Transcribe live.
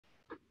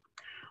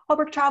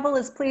Holbrook Travel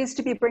is pleased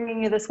to be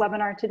bringing you this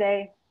webinar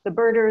today, The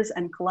Birders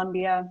and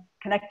Colombia,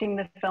 Connecting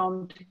the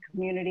Film to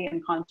Community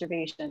and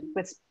Conservation,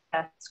 with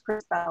guests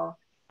Chris Bell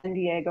and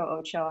Diego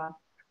Ochoa.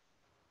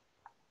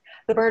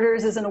 The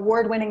Birders is an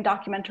award-winning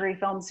documentary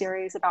film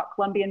series about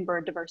Colombian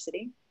bird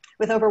diversity.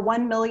 With over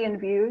 1 million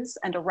views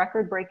and a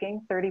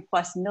record-breaking 30+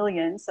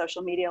 million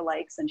social media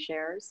likes and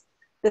shares,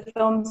 the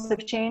films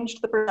have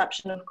changed the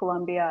perception of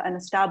Colombia and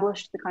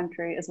established the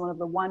country as the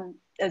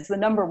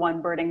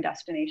 #1 birding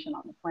destination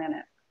on the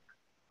planet.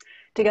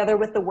 Together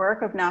with the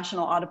work of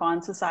National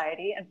Audubon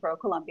Society and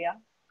Pro-Colombia,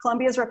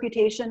 Colombia's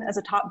reputation as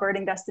a top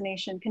birding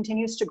destination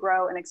continues to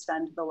grow and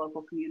extend to the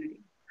local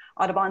community.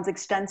 Audubon's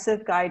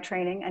extensive guide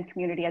training and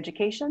community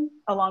education,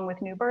 along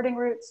with new birding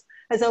routes,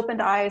 has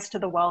opened eyes to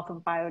the wealth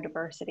of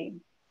biodiversity.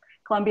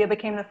 Colombia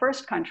became the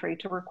first country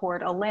to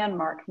record a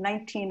landmark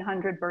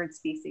 1,900 bird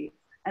species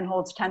and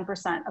holds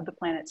 10% of the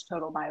planet's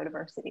total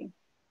biodiversity.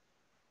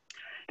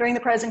 During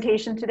the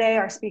presentation today,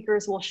 our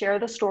speakers will share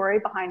the story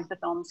behind the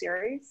film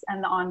series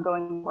and the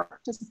ongoing work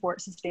to support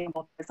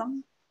sustainable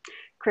tourism.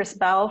 Chris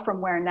Bell from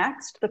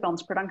WhereNext, the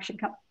film's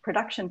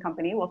production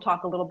company, will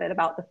talk a little bit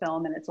about the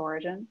film and its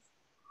origins.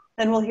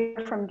 Then we'll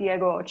hear from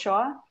Diego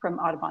Ochoa from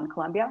Audubon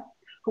Colombia,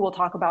 who will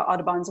talk about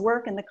Audubon's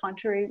work in the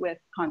country with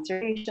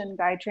conservation,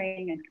 guide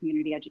training, and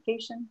community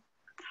education.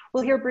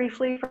 We'll hear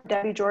briefly from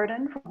Debbie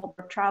Jordan from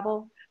Holbrook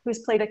Travel, who's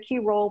played a key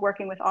role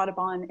working with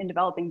Audubon in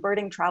developing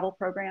birding travel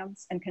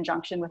programs in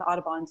conjunction with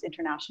Audubon's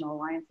International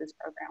Alliances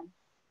program.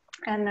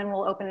 And then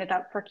we'll open it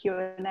up for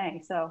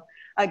Q&A. So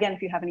again,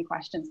 if you have any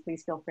questions,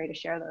 please feel free to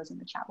share those in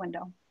the chat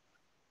window.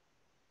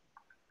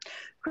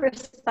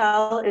 Chris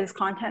Bell is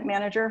content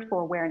manager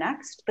for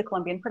WhereNext, the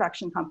Colombian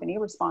production company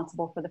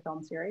responsible for the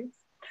film series.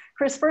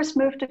 Chris first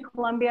moved to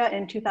Colombia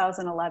in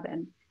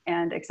 2011,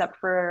 and except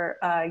for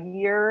a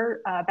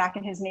year back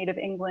in his native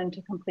England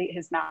to complete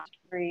his master's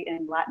degree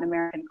in Latin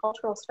American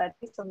cultural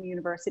studies from the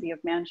University of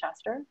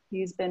Manchester,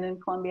 he's been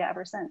in Colombia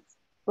ever since.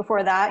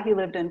 Before that, he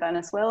lived in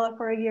Venezuela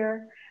for a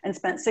year and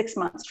spent 6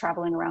 months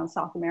traveling around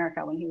South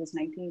America when he was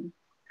 19.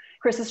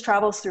 Chris's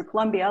travels through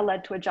Colombia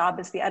led to a job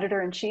as the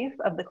editor-in-chief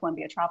of the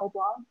Colombia Travel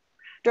blog.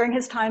 During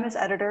his time as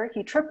editor,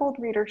 he tripled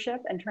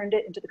readership and turned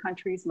it into the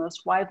country's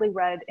most widely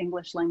read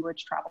English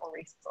language travel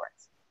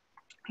resource.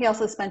 He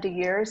also spent a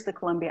year as the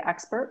Colombia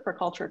expert for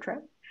Culture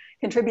Trip,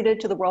 contributed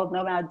to the World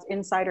Nomads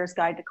Insider's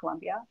Guide to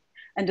Colombia,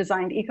 and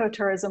designed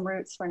ecotourism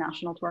routes for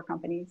national tour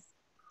companies.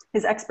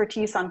 His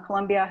expertise on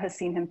Colombia has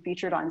seen him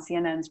featured on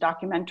CNN's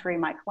documentary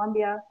My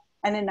Colombia,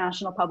 and in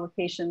national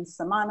publications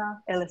Semana,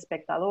 El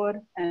Espectador,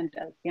 and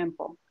El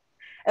Tiempo.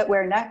 At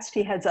WhereNext,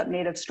 he heads up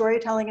native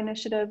storytelling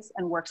initiatives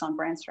and works on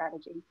brand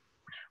strategy.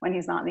 When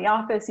he's not in the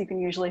office, you can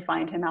usually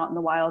find him out in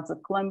the wilds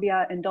of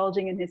Colombia,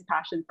 indulging in his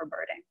passion for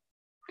birding.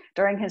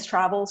 During his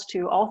travels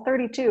to all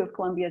 32 of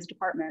Colombia's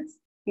departments,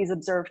 he's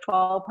observed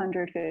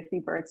 1,250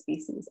 bird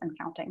species and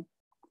counting.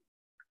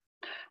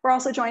 We're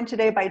also joined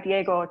today by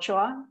Diego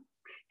Ochoa.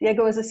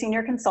 Diego is a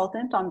senior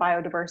consultant on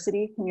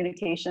biodiversity,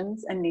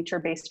 communications, and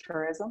nature-based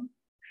tourism.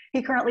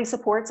 He currently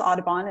supports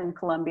Audubon in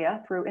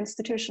Colombia through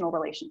institutional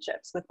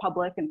relationships with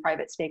public and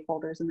private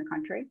stakeholders in the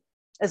country,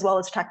 as well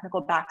as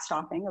technical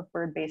backstopping of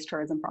bird-based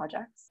tourism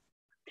projects.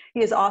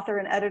 He is author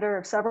and editor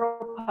of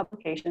several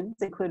publications,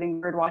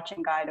 including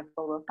Birdwatching Guide of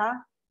Bogotá,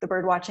 the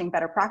Birdwatching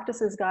Better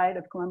Practices Guide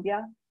of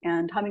Colombia,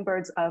 and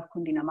Hummingbirds of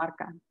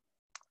Cundinamarca.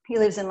 He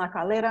lives in La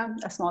Calera,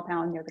 a small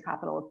town near the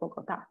capital of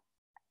Bogotá.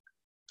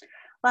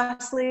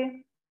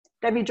 Lastly,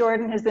 Debbie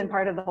Jordan has been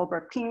part of the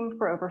Holbrook team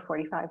for over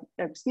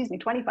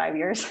 25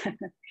 years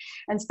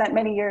and spent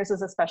many years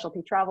as a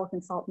specialty travel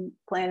consultant,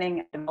 planning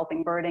and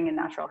developing birding and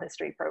natural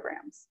history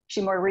programs.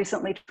 She more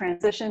recently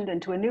transitioned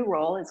into a new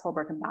role as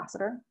Holbrook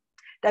ambassador.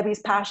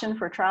 Debbie's passion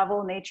for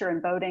travel, nature, and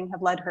boating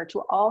have led her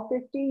to all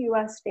 50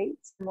 US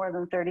states, more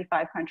than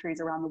 35 countries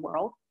around the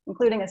world,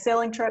 including a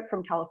sailing trip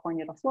from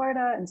California to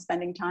Florida and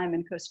spending time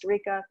in Costa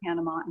Rica,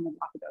 Panama, and the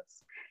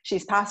Galapagos.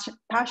 She's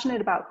passionate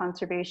about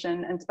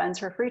conservation and spends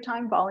her free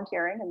time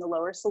volunteering in the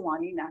Lower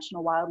Suwannee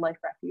National Wildlife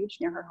Refuge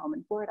near her home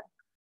in Florida.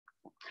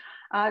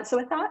 So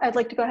with that, I'd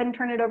like to go ahead and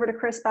turn it over to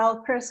Chris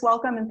Bell. Chris,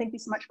 welcome, and thank you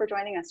so much for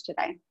joining us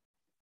today.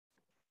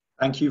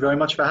 Thank you very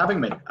much for having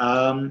me.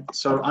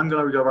 So I'm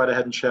going to go right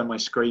ahead and share my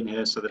screen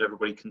here so that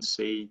everybody can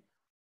see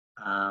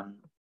Can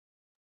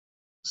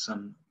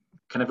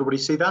everybody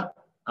see that?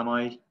 Am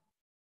I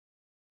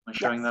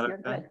showing that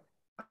okay? Good.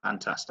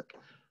 Fantastic.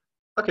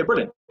 Okay,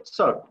 brilliant.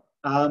 So,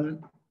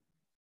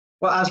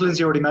 well, as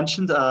Lindsay already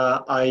mentioned,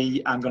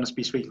 I am going to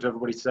be speaking to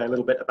everybody today a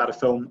little bit about a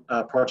film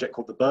project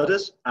called The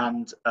Birders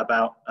and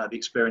about the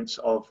experience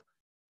of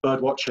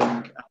birdwatching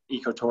and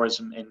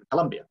ecotourism in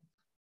Colombia.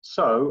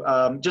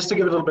 So just to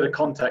give a little bit of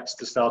context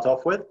to start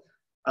off with,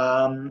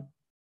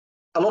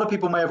 a lot of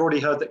people may have already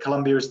heard that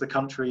Colombia is the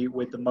country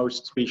with the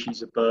most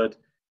species of bird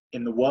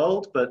in the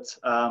world, but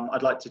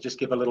I'd like to just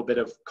give a little bit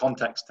of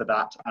context to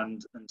that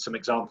and some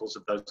examples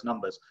of those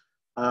numbers.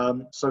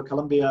 So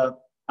Colombia,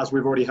 as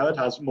we've already heard,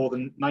 has more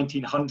than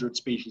 1,900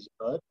 species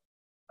of bird,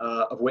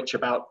 of which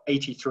about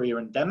 83 are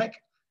endemic.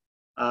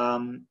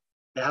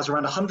 It has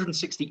around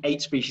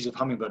 168 species of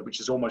hummingbird, which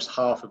is almost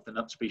half of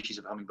the species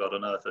of hummingbird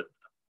on Earth, a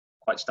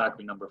quite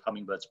staggering number of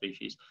hummingbird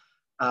species.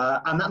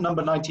 And that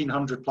number,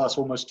 1900 plus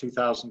almost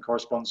 2000,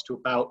 corresponds to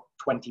about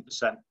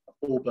 20% of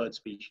all bird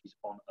species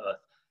on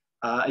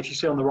Earth. If you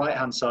see on the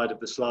right-hand side of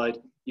the slide,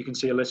 you can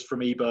see a list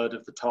from eBird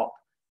of the top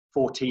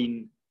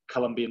 14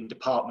 Colombian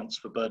departments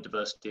for bird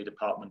diversity. A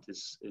department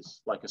is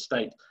like a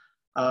state.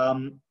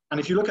 And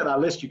if you look at that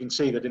list, you can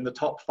see that in the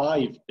top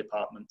 5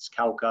 departments,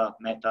 Cauca,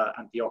 Meta,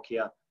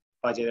 Antioquia,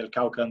 Valle del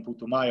Cauca, and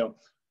Putumayo,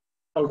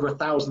 over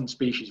 1,000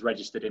 species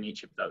registered in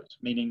each of those,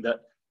 meaning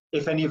that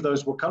if any of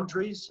those were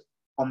countries,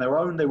 on their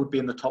own, they would be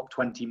in the top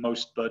 20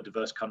 most bird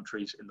diverse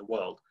countries in the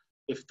world.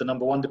 If the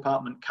number 1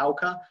 department,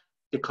 Cauca,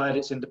 declared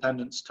its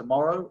independence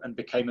tomorrow and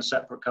became a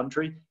separate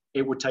country,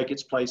 it would take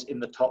its place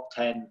in the top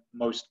 10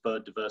 most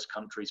bird diverse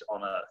countries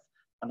on Earth.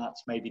 And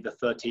that's maybe the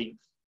 13th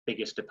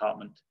biggest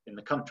department in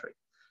the country.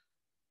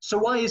 So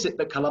why is it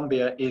that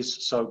Colombia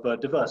is so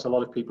bird diverse? A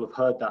lot of people have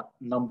heard that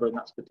number and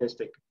that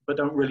statistic, but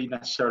don't really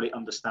necessarily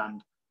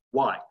understand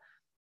why.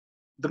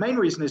 The main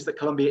reason is that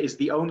Colombia is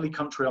the only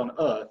country on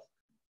Earth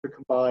to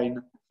combine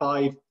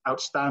 5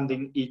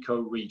 outstanding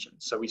eco-regions.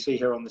 So we see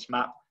here on this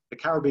map, the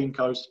Caribbean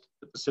coast,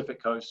 the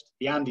Pacific coast,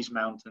 the Andes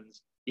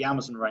Mountains, the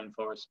Amazon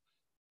rainforest,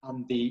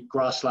 and the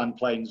grassland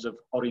plains of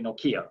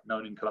Orinoquia,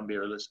 known in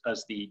Colombia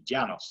as the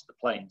Llanos, the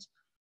plains.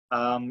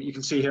 You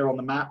can see here on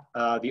the map,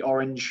 the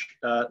orange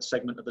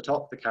segment at the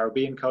top, the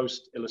Caribbean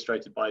coast,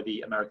 illustrated by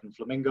the American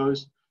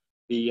flamingos,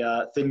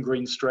 the thin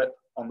green strip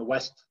on the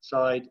west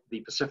side, the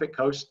Pacific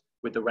coast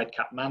with the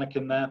red-capped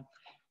manakin there,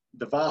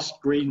 the vast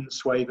green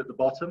swathe at the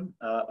bottom,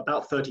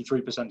 about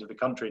 33% of the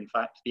country, in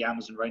fact, the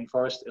Amazon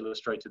rainforest,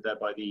 illustrated there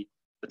by the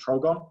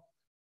trogon.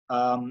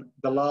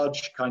 The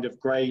large kind of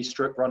gray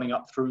strip running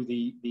up through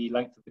the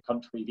length of the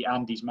country, the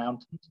Andes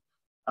Mountains,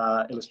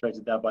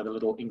 illustrated there by the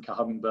little Inca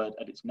hummingbird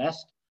at its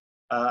nest.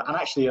 And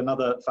actually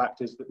another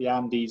fact is that the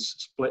Andes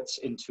splits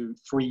into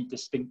 3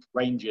 distinct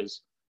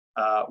ranges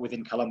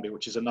within Colombia,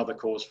 which is another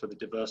cause for the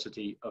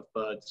diversity of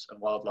birds and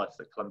wildlife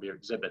that Colombia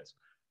exhibits.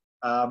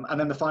 And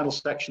then the final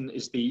section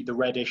is the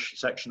reddish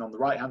section on the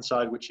right-hand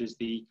side, which is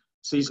the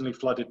seasonally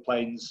flooded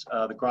plains,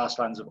 the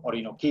grasslands of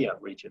Orinoquia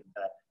region,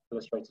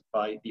 illustrated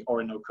by the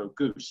Orinoco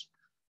goose.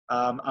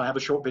 I have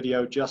a short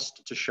video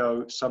just to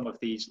show some of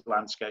these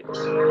landscapes.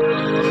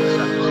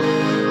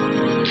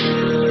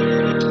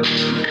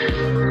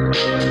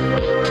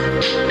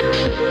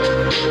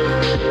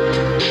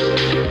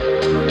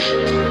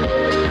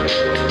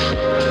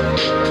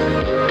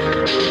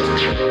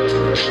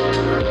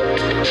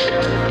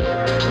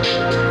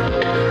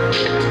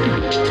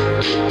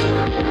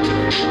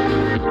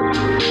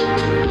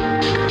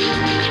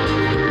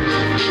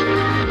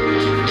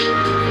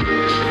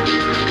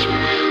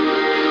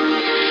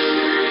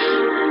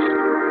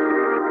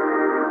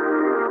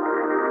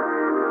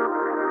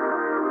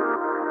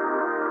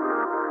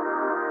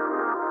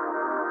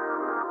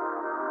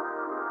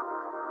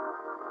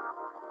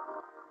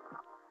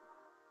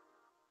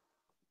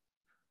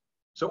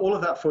 So all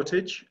of that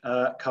footage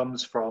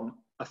comes from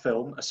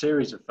a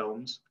series of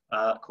films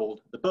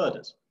called The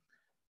Birders.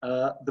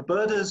 The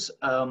Birders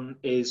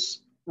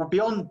is, well,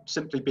 beyond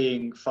simply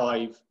being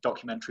 5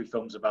 documentary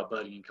films about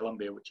birding in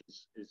Colombia, which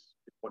is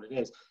what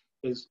it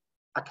is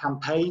a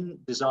campaign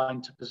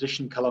designed to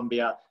position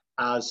Colombia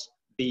as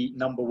the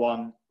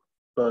 #1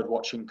 bird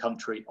watching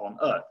country on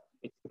Earth.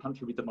 It's the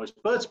country with the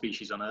most bird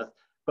species on Earth,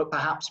 but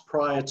perhaps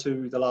prior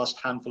to the last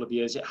handful of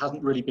years, it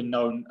hasn't really been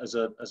known as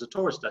a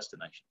tourist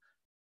destination.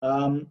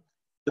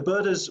 The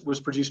Birders was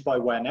produced by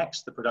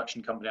WhereNext, the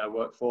production company I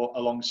work for,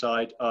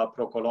 alongside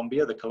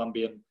Colombia, the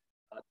Colombian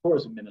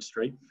tourism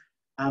ministry.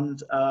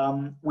 And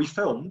we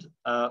filmed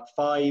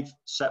 5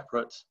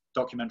 separate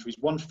documentaries,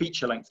 1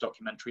 feature-length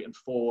documentary and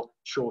 4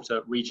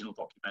 shorter regional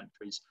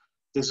documentaries,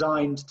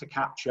 designed to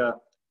capture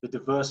the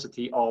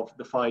diversity of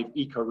the 5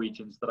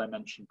 eco-regions that I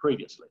mentioned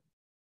previously.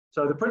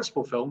 So the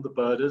principal film, The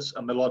Birders,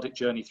 A Melodic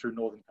Journey Through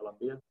Northern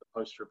Colombia, the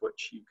poster of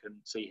which you can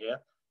see here,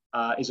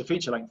 is a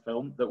feature-length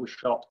film that was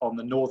shot on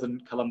the Northern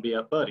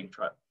Colombia birding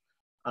trail.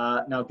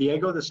 Now,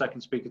 Diego, the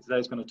second speaker today,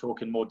 is going to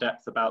talk in more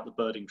depth about the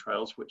birding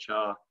trails, which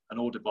are an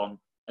Audubon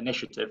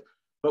initiative.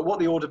 But what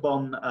the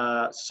Audubon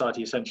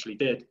Society essentially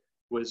did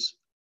was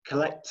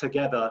collect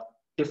together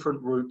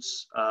different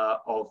routes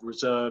of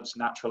reserves,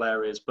 natural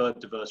areas, bird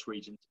diverse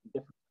regions in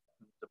different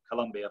sections of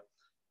Colombia,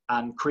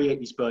 and create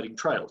these birding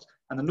trails.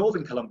 And the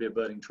Northern Colombia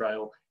birding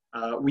trail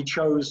we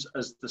chose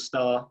as the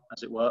star,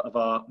 as it were, of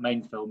our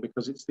main film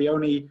because it's the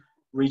only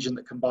region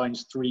that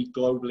combines 3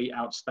 globally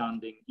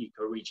outstanding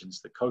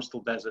eco-regions: the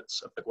coastal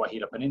deserts of the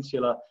Guajira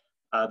Peninsula,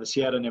 the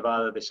Sierra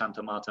Nevada de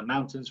Santa Marta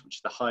Mountains, which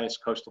is the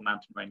highest coastal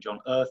mountain range on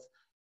Earth,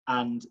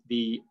 and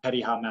the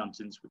Perijá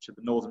Mountains, which are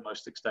the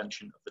northernmost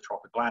extension of the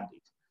tropical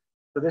Andes.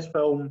 So this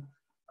film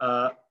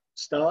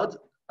starred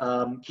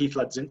Keith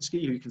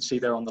Ladzinski, who you can see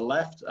there on the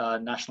left,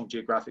 National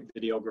Geographic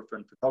videographer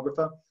and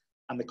photographer,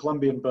 and the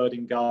Colombian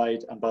birding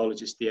guide and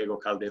biologist Diego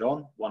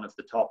Calderon, one of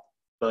the top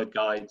bird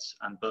guides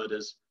and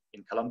birders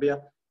in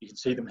Colombia. You can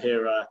see them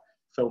here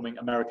filming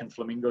American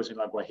flamingos in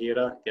La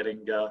Guajira,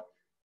 getting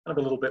kind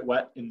of a little bit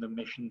wet in the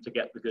mission to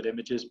get the good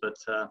images, but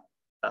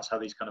that's how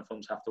these kind of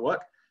films have to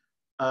work.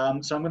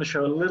 So I'm going to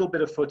show a little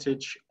bit of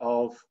footage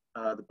of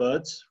the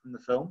birds from the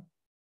film.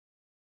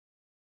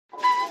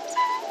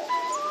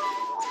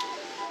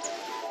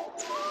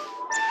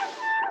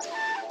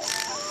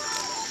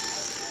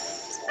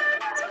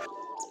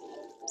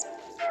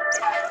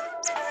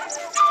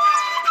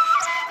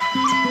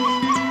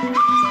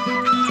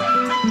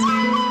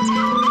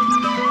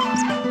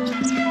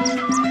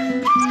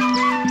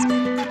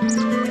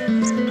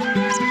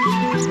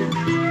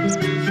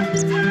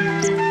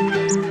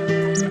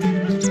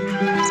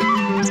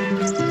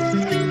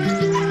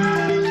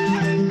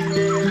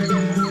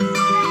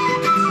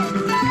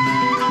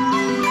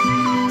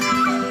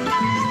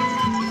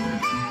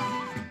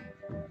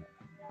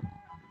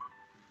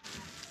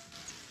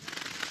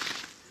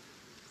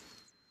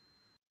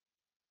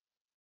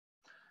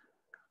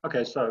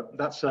 Okay, so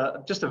that's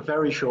just a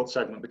very short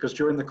segment, because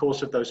during the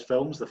course of those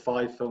films, the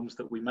 5 films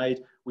that we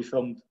made, we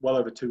filmed well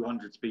over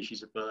 200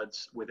 species of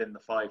birds within the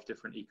 5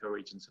 different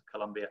ecoregions of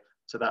Colombia.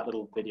 So that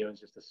little video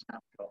is just a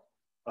snapshot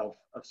of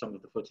some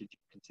of the footage you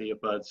can see of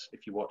birds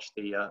if you watch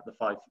the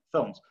 5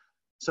 films.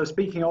 So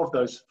speaking of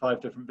those 5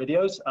 different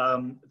videos,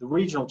 the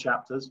regional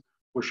chapters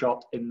were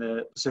shot in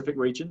the Pacific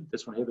region.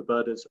 This one here, the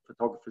Birders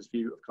Photographer's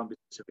View of Colombia's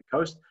Pacific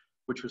Coast,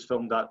 which was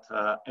filmed at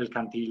El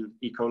Cantil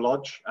Eco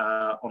Lodge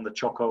on the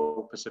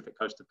Choco Pacific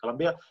coast of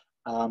Colombia.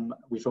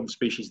 We filmed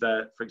species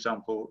there, for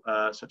example,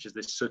 such as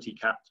this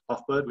sooty-capped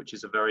puffbird, which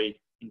is a very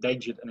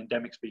endangered and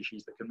endemic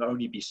species that can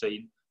only be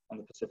seen on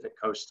the Pacific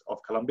coast of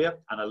Colombia,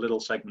 and a little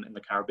segment in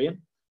the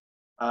Caribbean.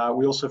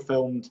 We also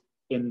filmed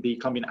in the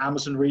Colombian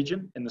Amazon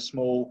region, in the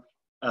small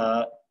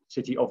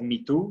city of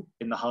Mitu,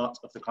 in the heart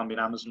of the Colombian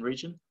Amazon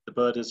region. The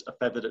Birders, A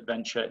Feathered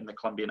Adventure in the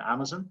Colombian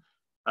Amazon,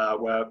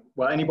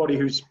 where anybody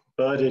who's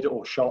birded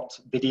or shot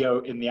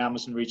video in the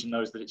Amazon region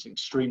knows that it's an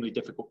extremely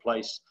difficult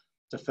place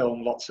to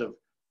film lots of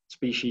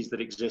species that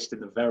exist in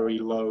the very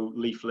low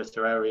leaf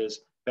litter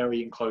areas,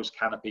 very enclosed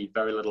canopy,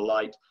 very little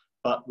light.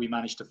 But we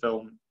managed to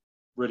film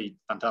really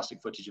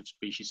fantastic footage of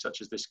species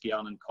such as this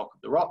Guianan cock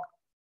of the rock.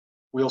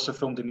 We also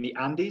filmed in the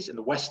Andes, in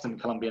the western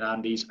Colombian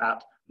Andes,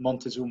 at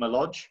Montezuma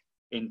Lodge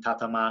in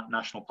Tatama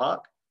National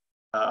Park,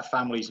 a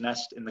family's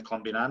nest in the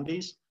Colombian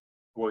Andes,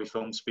 where we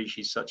filmed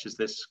species such as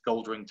this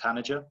gold-ringed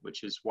tanager,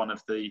 which is one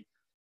of the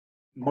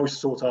most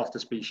sought-after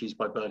species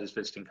by birders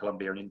visiting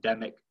Colombia, an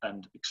endemic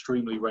and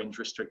extremely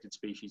range-restricted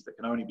species that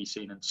can only be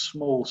seen in a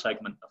small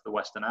segment of the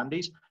Western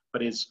Andes,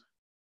 but is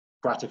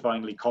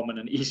gratifyingly common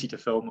and easy to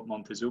film at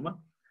Montezuma.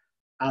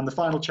 And the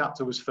final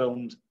chapter was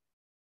filmed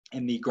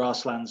in the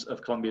grasslands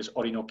of Colombia's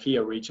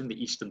Orinoquia region,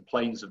 the eastern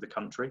plains of the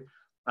country.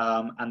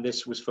 And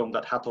this was filmed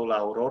at Hato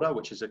La Aurora,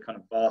 which is a kind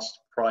of vast,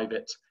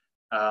 private,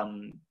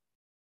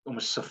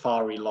 almost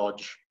safari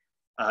lodge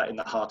in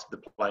the heart of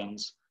the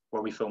plains,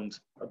 where we filmed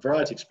a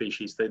variety of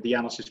species. The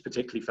Llanos is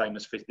particularly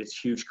famous for its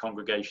huge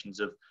congregations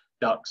of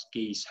ducks,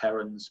 geese,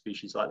 herons,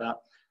 species like that.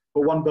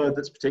 But one bird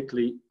that's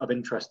particularly of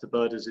interest to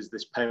birders is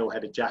this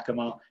pale-headed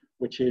jacamar,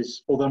 which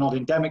is, although not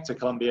endemic to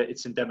Colombia,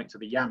 it's endemic to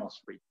the Llanos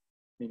region,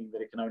 meaning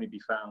that it can only be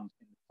found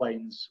in the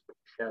plains which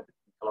are shared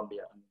between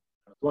Colombia and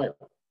Venezuela.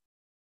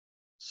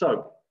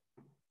 So,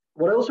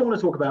 what I also want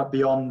to talk about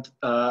beyond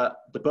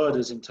the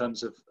birders in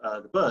terms of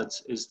the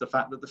birds is the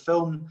fact that the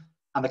film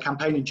and the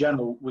campaign in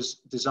general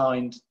was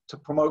designed to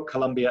promote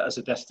Colombia as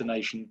a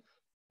destination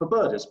for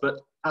birders.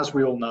 But as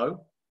we all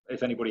know,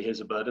 if anybody here's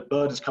a birder,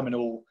 birders come in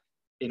all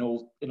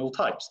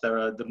types. There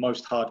are the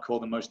most hardcore,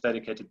 the most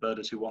dedicated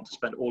birders who want to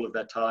spend all of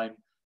their time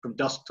from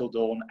dusk till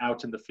dawn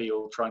out in the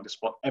field trying to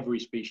spot every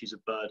species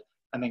of bird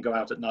and then go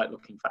out at night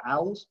looking for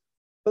owls.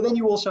 But then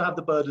you also have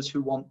the birders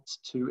who want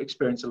to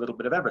experience a little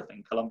bit of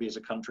everything. Colombia is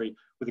a country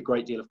with a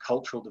great deal of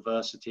cultural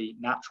diversity,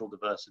 natural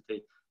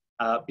diversity,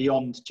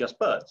 beyond just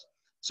birds.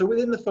 So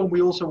within the film,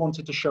 we also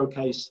wanted to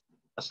showcase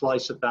a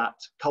slice of that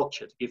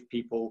culture to give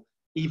people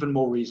even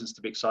more reasons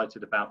to be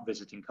excited about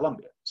visiting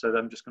Colombia. So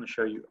I'm just going to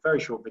show you a very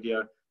short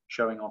video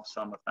showing off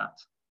some of that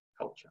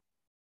culture.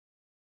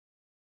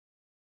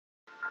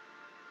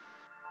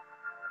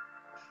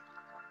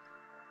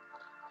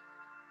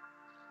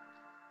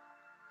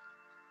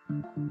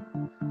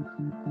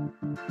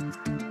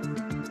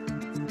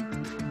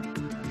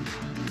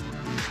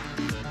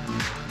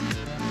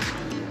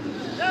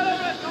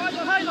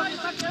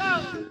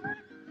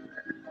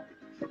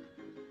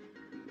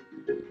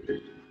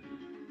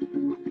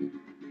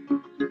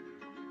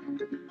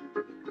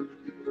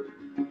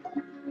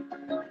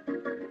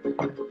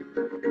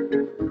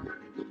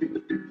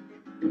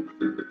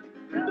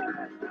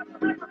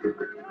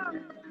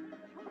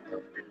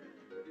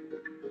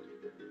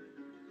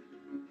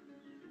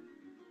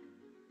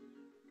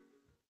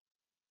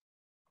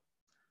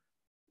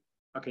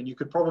 Okay, and you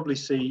could probably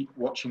see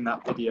watching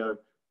that video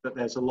that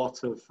there's a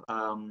lot of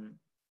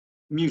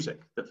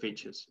music that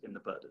features in the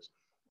birders.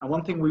 And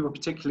one thing we were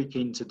particularly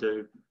keen to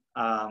do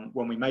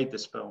when we made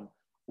this film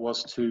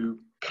was to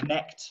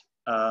connect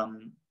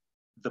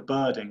the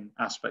birding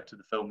aspect of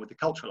the film with the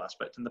cultural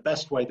aspect. And the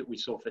best way that we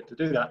saw fit to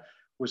do that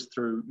was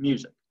through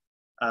music.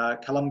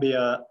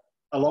 Colombia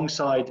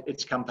alongside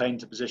its campaign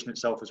to position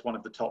itself as one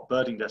of the top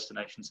birding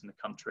destinations in the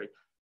country,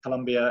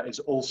 Colombia is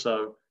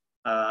also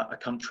a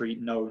country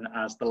known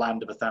as the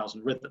land of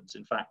 1,000 rhythms.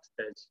 In fact,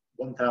 there's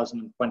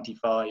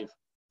 1,025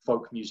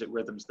 folk music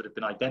rhythms that have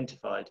been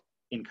identified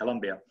in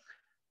Colombia.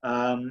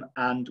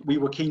 And we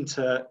were keen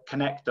to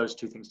connect those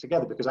two things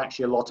together because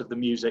actually a lot of the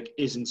music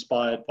is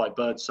inspired by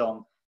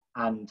birdsong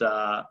and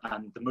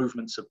the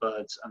movements of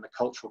birds and the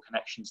cultural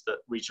connections that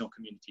regional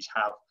communities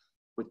have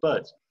with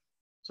birds.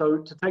 So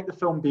to take the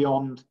film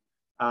beyond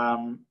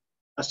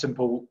a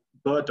simple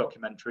bird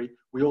documentary,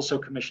 we also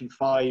commissioned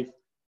 5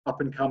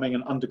 up-and-coming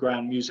and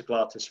underground musical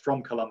artists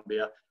from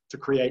Colombia to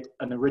create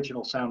an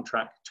original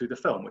soundtrack to the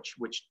film,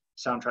 which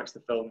soundtracks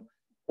the film,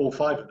 all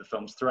 5 of the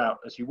films throughout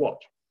as you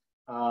watch.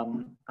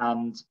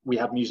 And we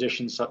have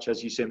musicians such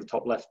as you see in the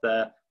top left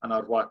there, an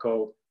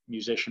Arhuaco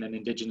musician, an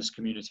indigenous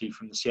community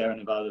from the Sierra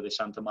Nevada de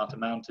Santa Marta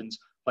Mountains,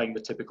 playing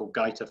the typical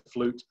gaita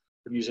flute.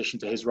 The musician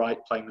to his right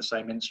playing the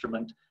same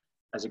instrument.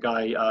 There's a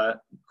guy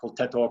called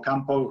Teto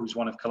Ocampo, who's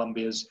one of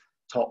Colombia's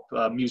top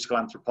musical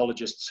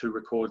anthropologists who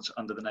records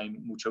under the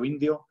name Mucho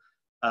Indio.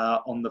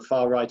 On the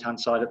far right-hand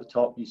side at the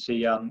top, you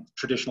see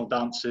traditional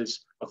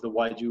dances of the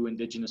Wayuu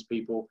indigenous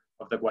people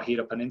of the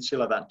Guajira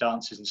Peninsula. That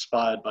dance is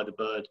inspired by the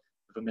bird,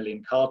 the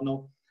vermilion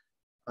cardinal.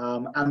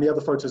 And the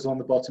other photos on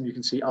the bottom, you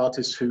can see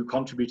artists who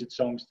contributed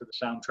songs to the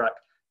soundtrack,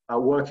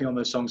 working on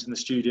those songs in the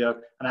studio,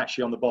 and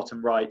actually on the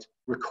bottom right,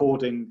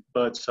 recording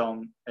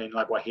birdsong in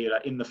La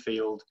Guajira in the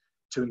field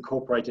to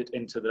incorporate it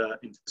into the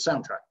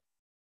soundtrack.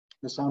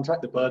 The soundtrack,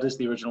 The Birders,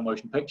 the original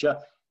motion picture,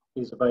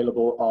 is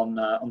available on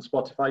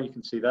Spotify. You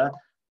can see there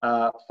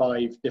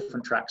 5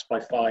 different tracks by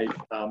 5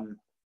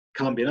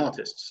 Colombian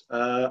artists.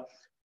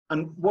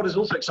 And what is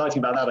also exciting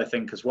about that, I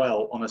think, as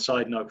well, on a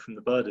side note from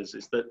The Birders,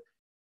 is that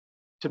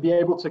to be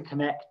able to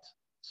connect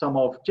some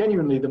of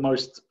genuinely the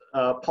most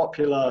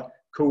popular,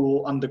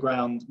 cool,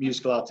 underground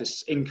musical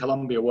artists in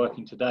Colombia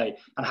working today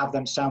and have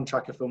them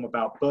soundtrack a film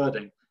about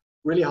birding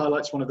really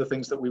highlights one of the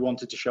things that we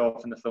wanted to show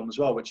off in the film as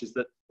well, which is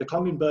that the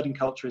Colombian birding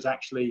culture is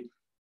actually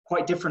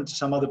quite different to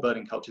some other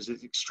birding cultures.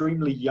 It's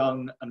extremely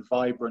young and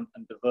vibrant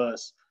and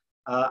diverse.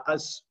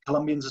 As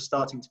Colombians are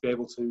starting to be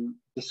able to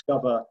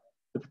discover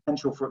the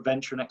potential for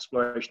adventure and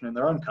exploration in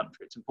their own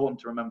country, it's important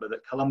to remember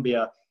that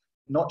Colombia,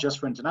 not just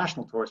for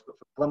international tourists, but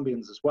for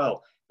Colombians as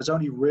well, has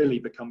only really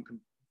become,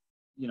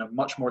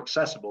 much more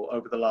accessible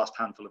over the last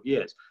handful of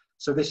years.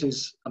 So this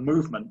is a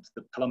movement,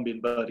 the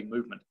Colombian birding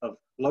movement, of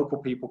local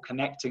people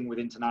connecting with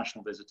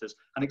international visitors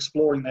and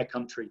exploring their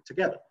country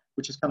together,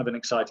 which is kind of an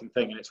exciting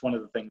thing. And it's one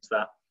of the things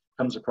that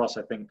comes across,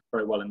 I think,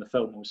 very well in the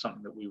film. It was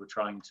something that we were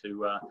trying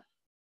to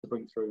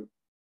bring through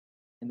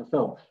in the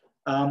film.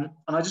 And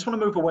I just want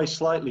to move away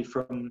slightly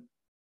from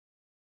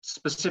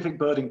specific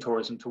birding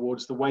tourism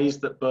towards the ways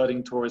that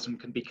birding tourism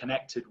can be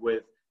connected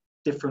with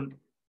different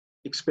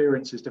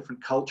experiences,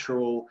 different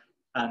cultural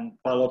and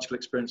biological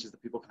experiences that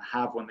people can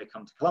have when they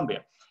come to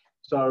Colombia.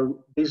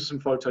 So these are some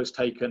photos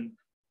taken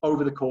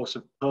over the course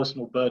of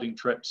personal birding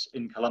trips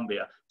in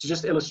Colombia to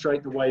just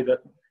illustrate the way that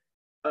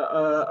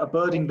a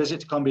birding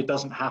visit to Colombia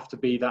doesn't have to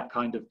be that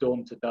kind of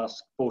dawn to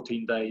dusk,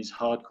 14 days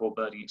hardcore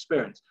birding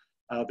experience.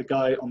 The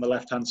guy on the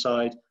left-hand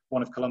side,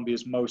 one of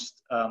Colombia's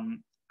most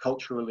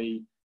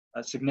culturally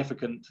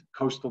significant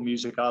coastal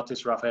music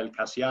artists, Rafael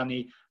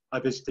Casiani. I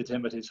visited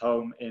him at his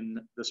home in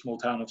the small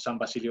town of San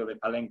Basilio de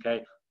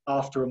Palenque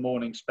after a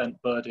morning spent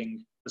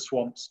birding the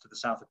swamps to the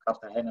south of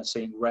Cartagena,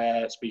 seeing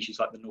rare species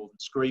like the northern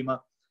screamer.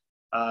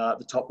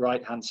 The top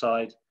right-hand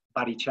side,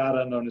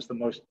 Barichara, known as the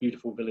most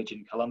beautiful village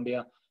in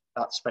Colombia.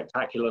 That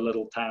spectacular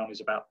little town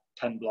is about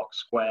 10 blocks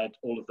squared,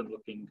 all of them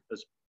looking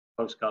as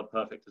postcard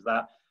perfect as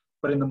that.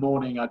 But in the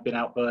morning, I'd been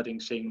out birding,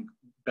 seeing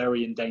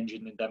very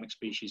endangered and endemic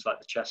species like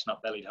the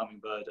chestnut-bellied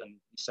hummingbird and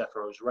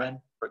Cephalus wren,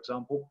 for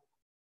example.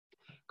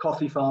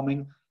 Coffee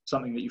farming,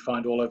 something that you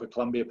find all over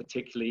Colombia,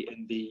 particularly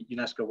in the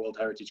UNESCO World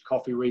Heritage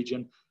Coffee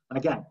region. And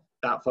again,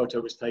 that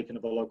photo was taken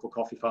of a local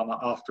coffee farmer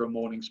after a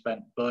morning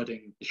spent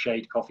birding the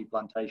shade coffee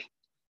plantations,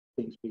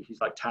 seeing species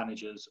like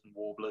tanagers and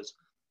warblers.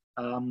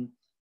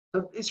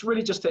 So it's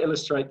really just to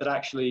illustrate that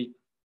actually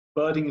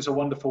birding is a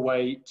wonderful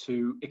way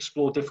to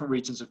explore different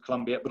regions of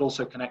Colombia, but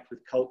also connect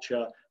with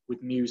culture,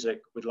 with music,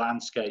 with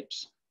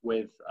landscapes,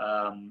 with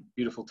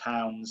beautiful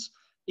towns,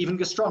 even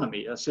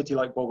gastronomy. A city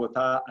like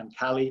Bogota and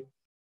Cali,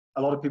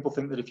 a lot of people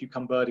think that if you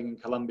come birding in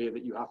Colombia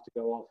that you have to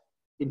go off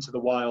into the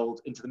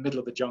wild, into the middle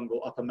of the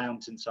jungle, up a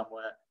mountain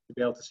somewhere to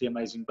be able to see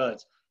amazing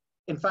birds.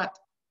 In fact,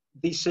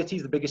 these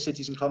cities, the biggest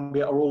cities in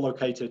Colombia, are all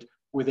located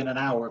within an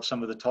hour of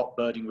some of the top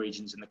birding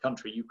regions in the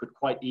country. You could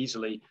quite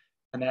easily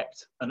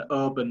connect an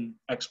urban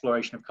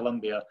exploration of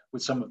Colombia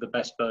with some of the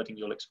best birding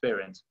you'll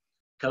experience.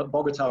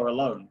 Bogota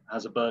alone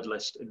has a bird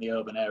list in the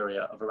urban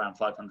area of around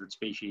 500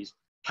 species.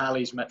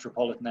 Cali's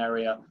metropolitan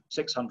area,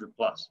 600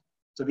 plus.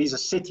 So these are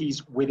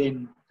cities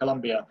within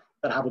Colombia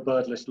that have a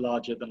bird list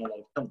larger than a lot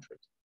of countries.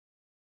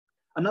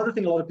 Another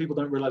thing a lot of people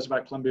don't realize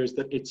about Colombia is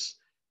that it's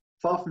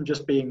far from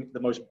just being the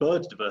most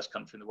bird diverse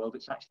country in the world,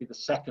 it's actually the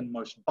second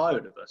most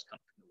biodiverse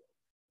country in the world.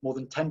 More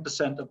than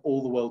 10% of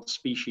all the world's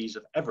species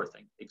of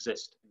everything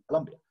exist in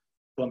Colombia.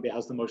 Colombia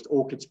has the most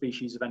orchid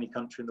species of any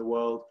country in the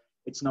world.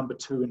 It's number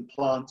 2 in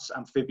plants,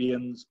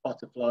 amphibians,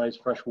 butterflies,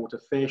 freshwater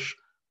fish,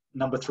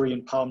 number 3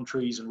 in palm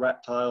trees and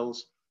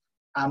reptiles.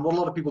 And what a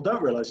lot of people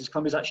don't realize is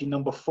Colombia is actually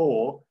number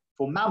 4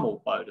 for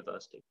mammal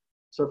biodiversity.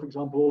 So for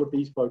example, all of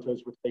these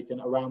photos were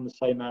taken around the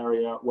same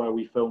area where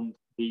we filmed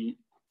the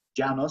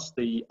Llanos,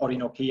 the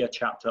Orinoquia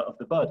chapter of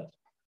the Birders.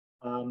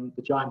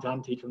 The giant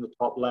anteater on the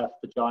top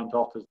left, the giant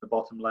otters the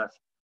bottom left,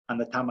 and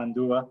the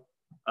tamandua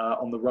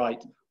on the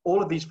right.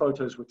 All of these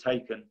photos were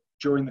taken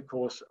during the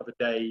course of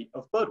a day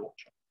of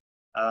birdwatching.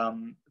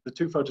 The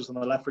 2 photos on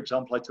the left, for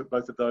example, I took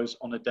both of those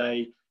on a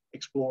day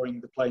exploring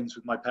the plains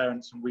with my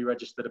parents, and we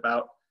registered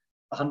about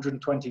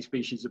 120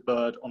 species of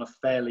bird on a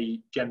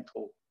fairly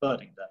gentle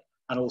birding day,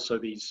 and also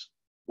these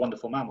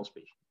wonderful mammal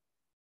species.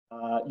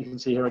 You can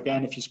see here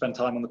again, if you spend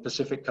time on the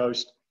Pacific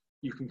coast,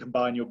 you can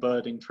combine your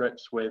birding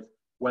trips with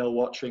whale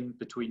watching.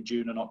 Between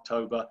June and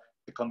October,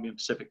 the Colombian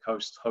Pacific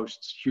coast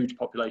hosts huge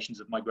populations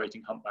of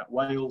migrating humpback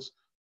whales.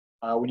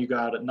 When you go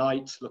out at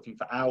night looking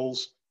for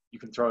owls, you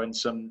can throw in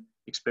some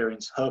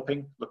experience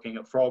herping, looking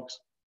at frogs.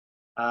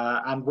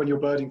 And when you're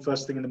birding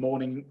first thing in the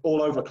morning,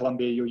 all over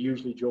Colombia, you're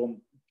usually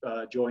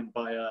joined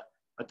by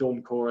a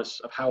dawn chorus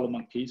of howler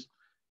monkeys.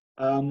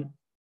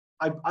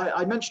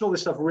 I mention all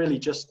this stuff really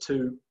just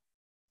to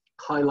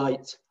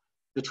highlight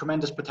the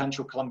tremendous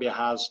potential Colombia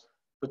has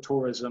for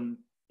tourism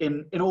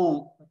in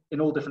all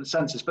different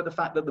senses, but the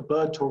fact that the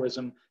bird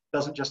tourism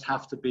doesn't just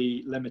have to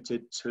be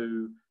limited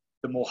to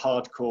the more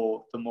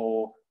hardcore, the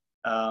more,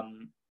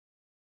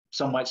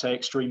 some might say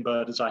extreme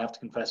birders. I have to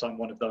confess I'm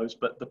one of those,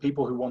 but the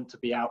people who want to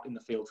be out in the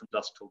field from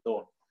dusk till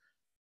dawn.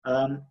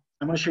 I'm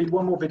going to show you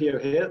one more video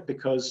here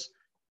because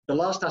the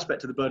last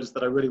aspect of the birders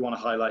that I really want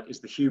to highlight is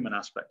the human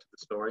aspect of the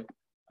story.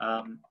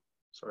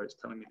 Sorry, it's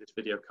telling me this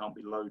video can't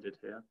be loaded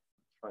here.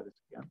 Try this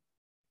again.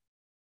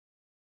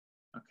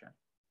 Okay,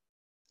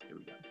 here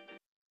we go.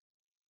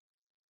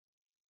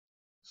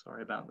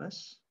 Sorry about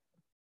this.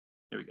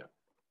 Here we go.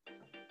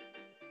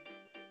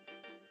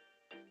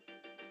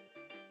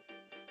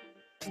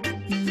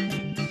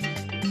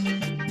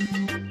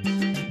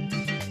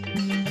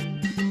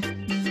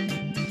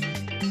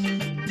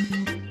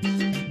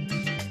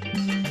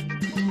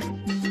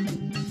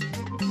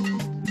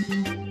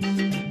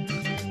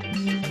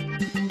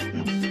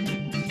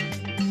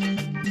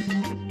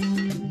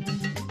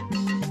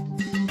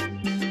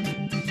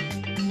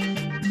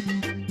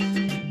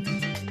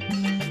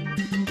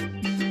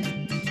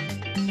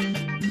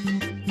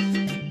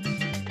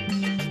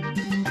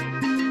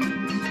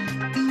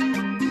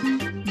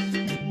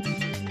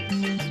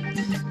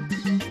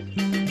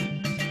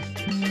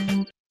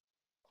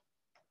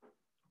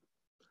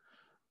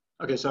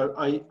 Okay, so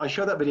I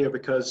show that video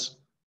because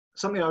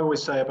something I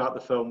always say about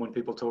the film when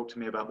people talk to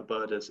me about the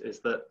birders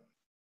is that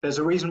there's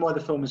a reason why the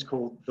film is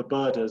called The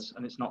Birders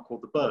and it's not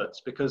called The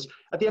Birds, because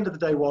at the end of the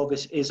day, while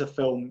this is a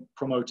film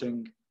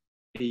promoting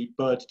the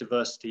bird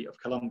diversity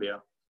of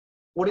Colombia,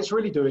 what it's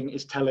really doing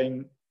is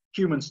telling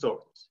human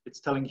stories. It's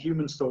telling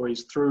human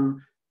stories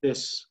through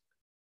this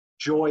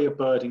joy of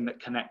birding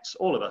that connects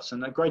all of us.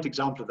 And a great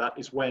example of that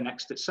is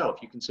WhereNext itself.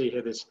 You can see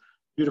here this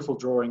beautiful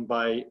drawing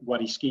by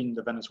Guarisquin,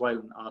 the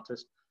Venezuelan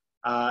artist,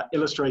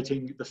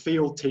 illustrating the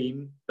field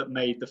team that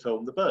made the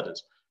film The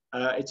Birders.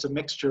 It's a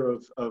mixture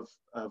of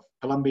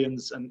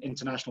Colombians and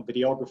international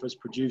videographers,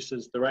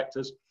 producers,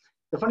 directors.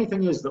 The funny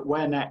thing is that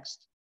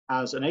WhereNext,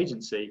 as an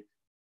agency,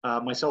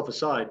 myself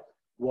aside,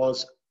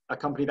 was a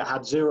company that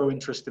had zero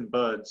interest in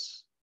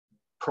birds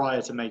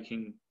prior to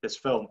making this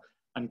film.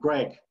 And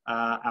Greg,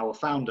 our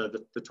founder,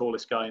 the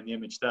tallest guy in the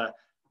image there,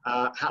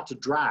 had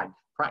to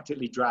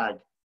practically drag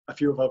a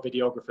few of our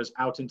videographers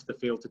out into the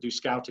field to do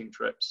scouting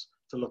trips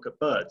to look at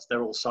birds.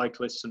 They're all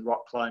cyclists and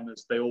rock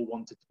climbers. They all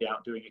wanted to be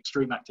out doing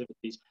extreme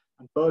activities,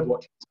 and bird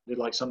watching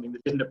sounded like something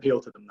that didn't appeal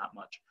to them that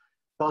much.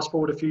 Fast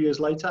forward a few years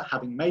later,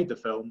 having made the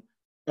film,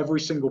 every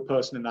single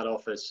person in that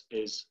office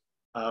is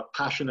a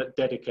passionate,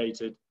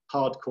 dedicated,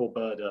 hardcore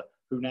birder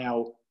who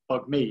now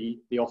bug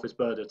me, the office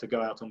birder, to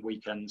go out on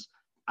weekends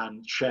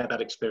and share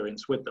that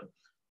experience with them.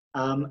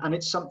 And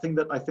it's something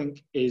that I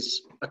think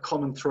is a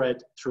common thread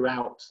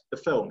throughout the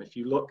film. If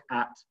you look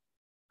at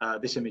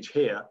this image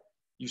here,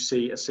 you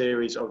see a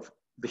series of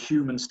the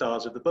human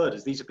stars of the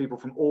birders. These are people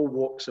from all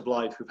walks of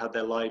life who've had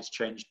their lives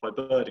changed by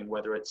birding,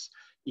 whether it's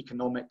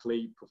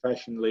economically,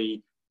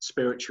 professionally,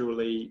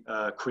 spiritually,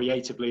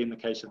 creatively in the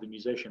case of the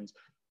musicians.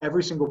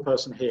 Every single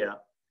person here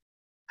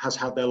has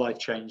had their life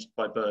changed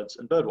by birds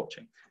and bird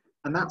watching.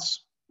 And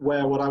that's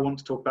where what I want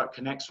to talk about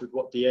connects with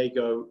what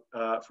Diego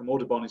from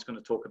Audubon is going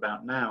to talk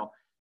about now,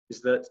 is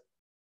that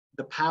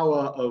the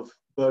power of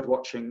bird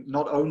watching,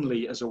 not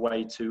only as a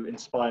way to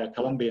inspire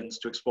Colombians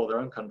to explore their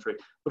own country,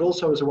 but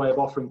also as a way of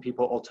offering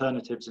people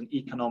alternatives and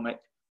economic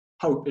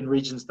hope in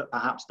regions that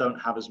perhaps don't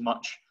have as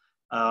much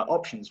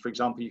options. For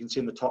example, you can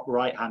see in the top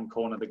right-hand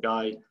corner, the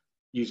guy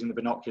using the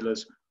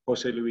binoculars,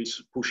 Jose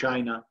Luis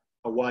Puchaina,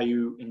 a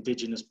Wayu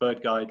indigenous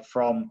bird guide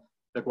from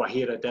the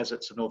Guajira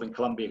deserts of northern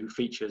Colombia, who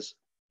features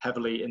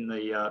heavily in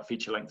the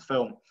feature-length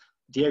film.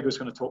 Diego's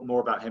going to talk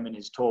more about him in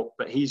his talk,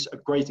 but he's a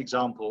great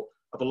example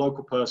of a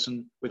local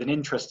person with an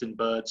interest in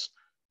birds,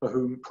 for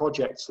whom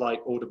projects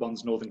like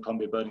Audubon's Northern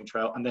Columbia Birding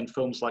Trail and then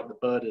films like The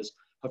Birders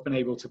have been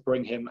able to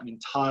bring him an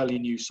entirely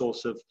new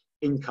source of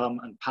income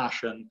and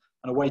passion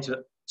and a way to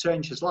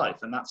change his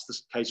life. And that's the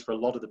case for a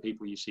lot of the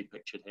people you see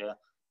pictured here,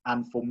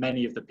 and for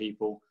many of the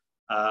people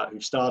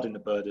who starred in The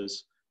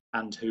Birders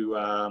and who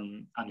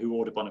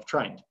Audubon have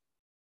trained.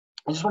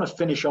 I just want to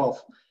finish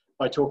off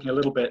by talking a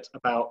little bit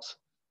about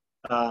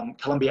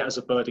Colombia as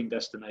a birding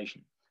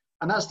destination.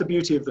 And that's the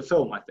beauty of the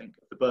film, I think,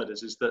 of The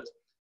Birders, is that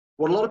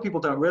what a lot of people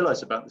don't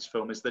realize about this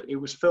film is that it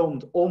was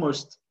filmed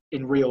almost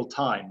in real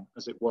time,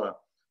 as it were.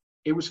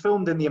 It was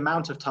filmed in the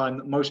amount of time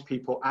that most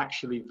people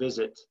actually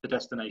visit the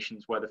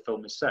destinations where the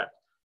film is set.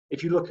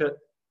 If you look at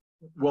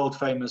world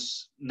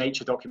famous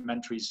nature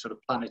documentaries, sort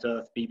of Planet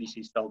Earth,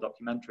 BBC style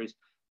documentaries,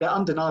 they're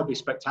undeniably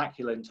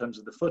spectacular in terms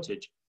of the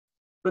footage.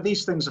 But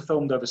these things are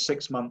filmed over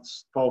 6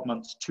 months, 12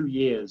 months, 2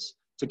 years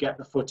to get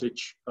the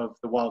footage of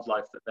the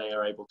wildlife that they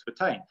are able to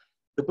attain.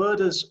 The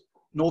Birders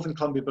Northern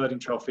Columbia Birding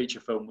Trail feature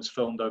film was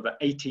filmed over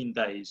 18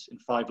 days in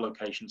 5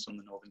 locations on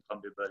the Northern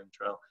Columbia Birding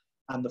Trail.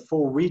 And the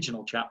 4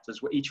 regional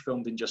chapters were each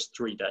filmed in just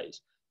 3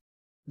 days.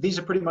 These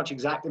are pretty much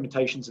exact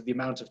imitations of the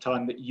amount of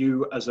time that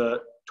you as a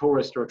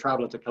tourist or a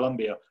traveler to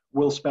Colombia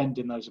will spend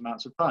in those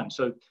amounts of time.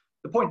 So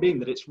the point being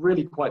that it's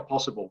really quite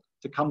possible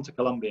to come to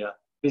Colombia,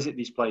 visit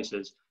these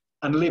places,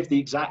 and live the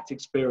exact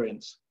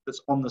experience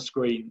that's on the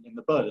screen in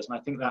The Birders. And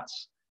I think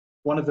that's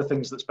one of the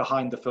things that's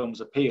behind the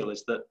film's appeal,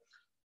 is that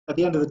at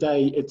the end of the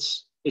day,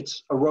 it's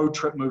a road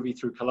trip movie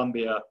through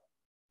Colombia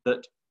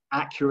that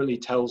accurately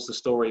tells the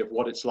story of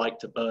what it's like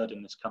to bird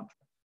in this country,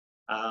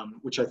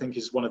 which I think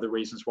is one of the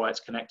reasons why it's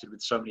connected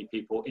with so many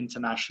people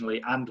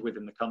internationally and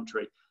within the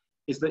country,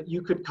 is that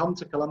you could come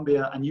to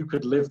Colombia and you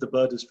could live The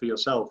Birders for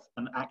yourself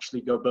and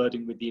actually go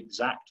birding with the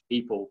exact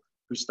people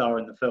who star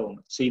in the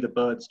film, see the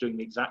birds doing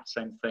the exact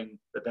same thing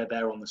that they're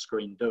there on the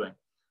screen doing.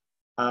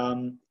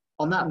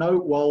 On that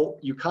note, while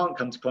you can't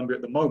come to Colombia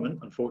at the moment,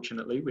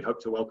 unfortunately, we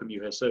hope to welcome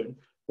you here soon,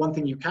 one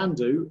thing you can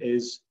do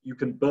is you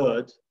can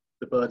bird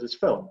The Birders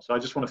film. So I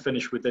just want to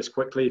finish with this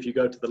quickly. If you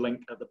go to the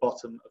link at the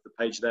bottom of the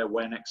page there,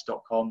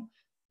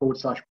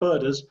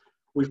 wherenext.com/birders,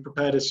 we've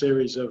prepared a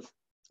series of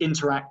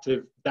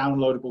interactive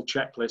downloadable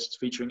checklists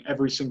featuring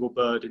every single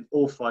bird in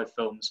all 5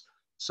 films,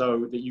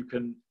 so that you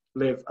can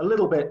live a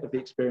little bit of the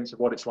experience of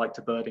what it's like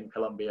to bird in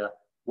Colombia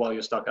while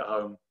you're stuck at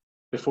home,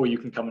 before you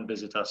can come and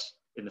visit us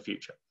in the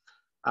future.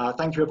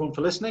 Thank you everyone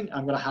for listening.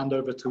 I'm going to hand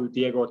over to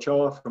Diego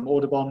Ochoa from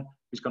Audubon,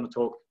 who's going to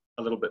talk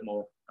a little bit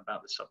more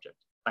about this subject.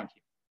 Thank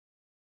you.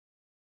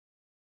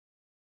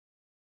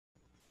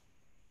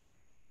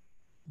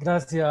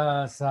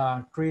 Gracias,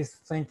 Chris.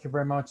 Thank you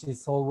very much.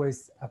 It's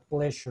always a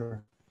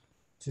pleasure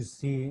to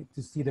see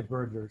the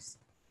birders.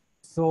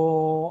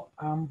 So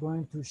I'm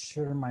going to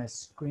share my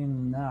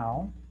screen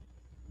now,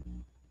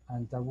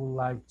 and I would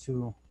like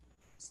to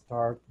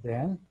start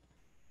then.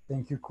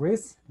 Thank you,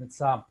 Chris.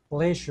 It's a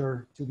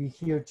pleasure to be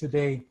here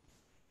today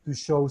to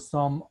show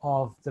some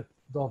of the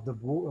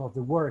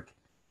work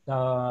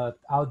that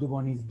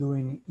Audubon is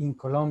doing in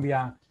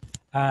Colombia,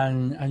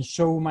 and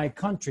show my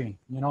country,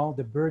 you know,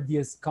 the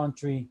birdiest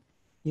country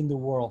in the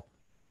world.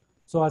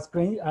 So as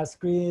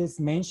Chris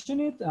mentioned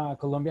it,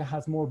 Colombia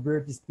has more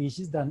bird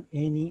species than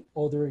any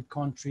other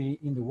country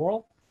in the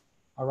world.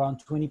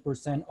 Around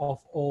 20%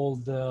 of all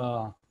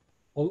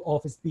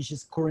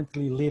species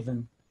currently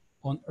living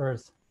on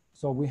Earth.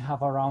 So we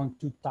have around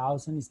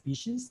 2,000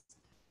 species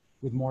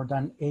with more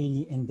than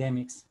 80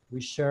 endemics.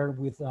 We share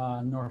with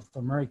North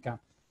America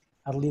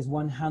at least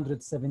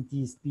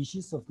 170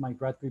 species of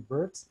migratory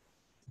birds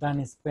that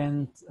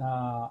spend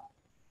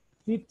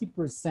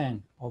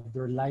 50% of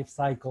their life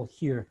cycle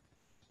here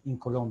in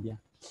Colombia.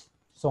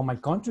 So my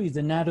country is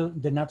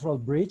the natural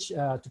bridge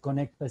to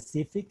connect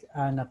Pacific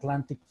and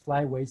Atlantic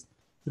flyways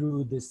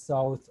through the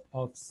south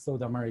of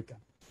South America.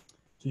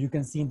 So you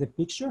can see in the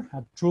picture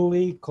a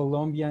truly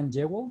Colombian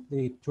jewel,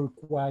 the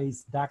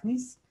turquoise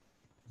dagnis.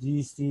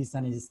 This is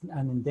an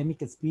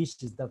endemic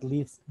species that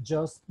lives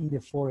just in the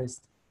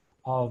forest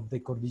of the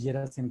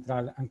Cordillera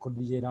Central and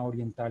Cordillera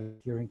Oriental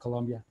here in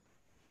Colombia.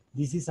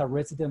 This is a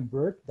resident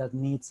bird that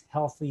needs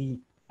healthy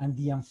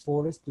Andean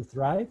forest to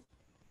thrive,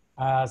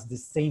 as the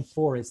same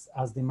forest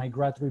as the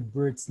migratory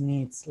birds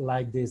needs,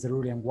 like the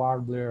cerulean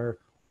warbler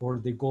or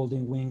the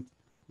golden-winged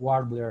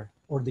warbler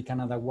or the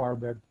Canada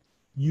warbler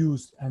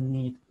use and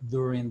need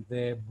during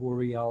the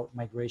boreal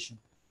migration.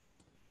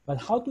 But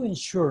how to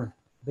ensure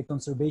the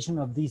conservation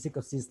of these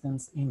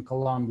ecosystems in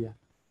Colombia?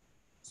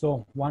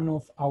 So one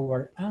of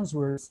our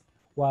answers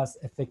was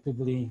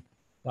effectively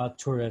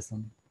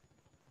tourism.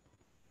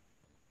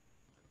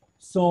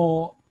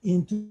 So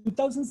in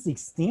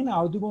 2016,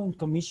 Audubon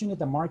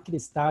commissioned a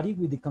market study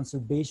with the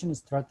Conservation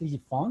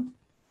Strategy Fund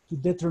to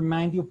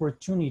determine the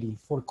opportunity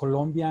for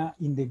Colombia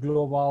in the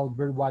global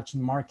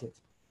birdwatching market.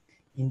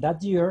 In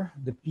that year,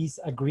 the peace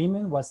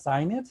agreement was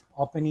signed,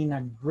 opening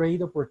a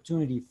great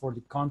opportunity for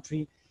the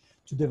country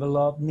to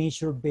develop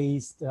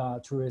nature-based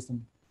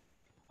tourism.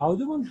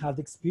 Audubon had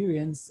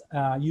experience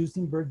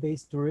using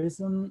bird-based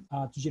tourism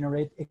to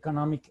generate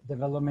economic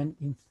development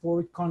in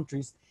 4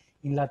 countries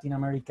in Latin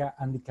America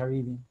and the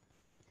Caribbean.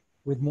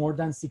 With more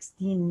than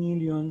 16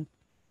 million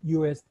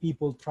US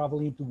people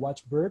traveling to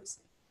watch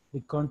birds,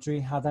 the country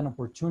had an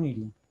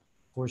opportunity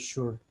for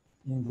sure.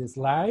 In the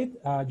slide,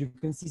 you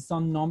can see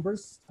some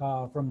numbers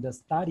from the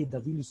study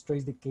that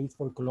illustrates the case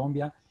for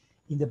Colombia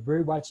in the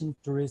birdwatching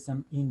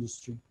tourism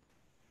industry.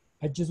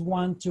 I just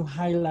want to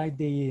highlight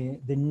the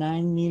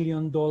 $9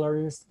 million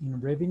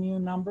in revenue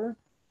number,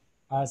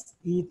 as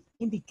it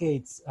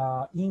indicates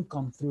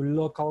income through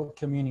local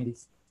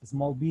communities,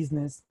 small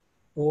business,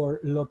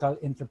 or local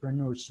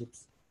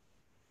entrepreneurships.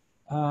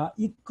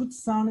 It could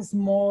sound a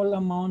small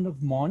amount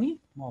of money,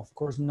 of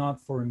course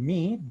not for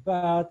me,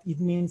 but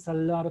it means a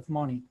lot of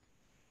money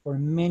for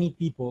many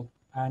people,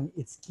 and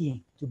it's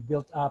key to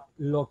build up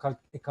local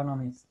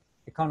economies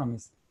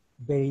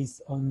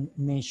based on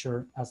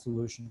nature as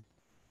solution.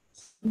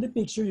 In the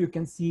picture, you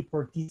can see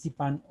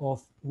participant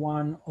of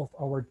one of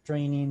our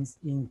trainings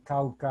in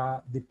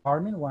Cauca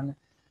department,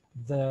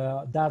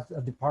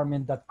 that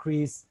department that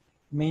Chris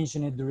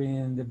mentioned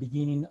during the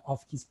beginning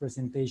of his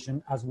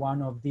presentation as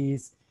one of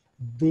these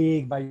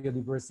big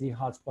biodiversity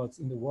hotspots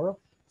in the world.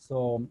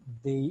 So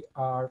they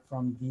are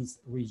from this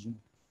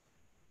region.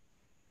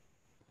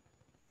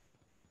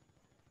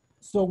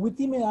 So we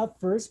teamed up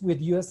first with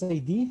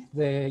USAID,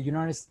 the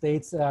United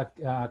States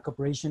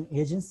Cooperation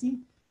Agency,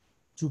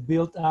 to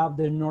build up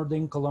the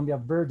Northern Colombia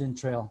Birding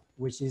Trail,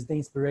 which is the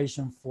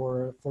inspiration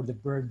for the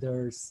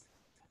Birders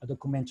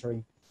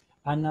documentary.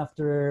 And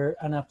after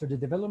the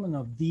development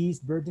of this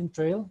birding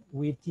trail,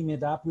 we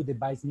teamed up with the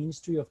Vice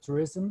Ministry of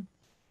Tourism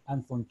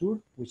and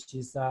Fontur, which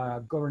is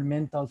a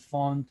governmental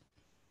fund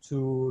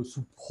to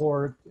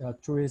support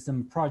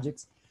tourism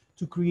projects,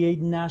 to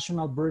create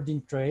national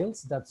birding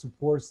trails that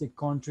supports the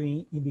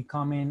country in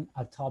becoming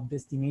a top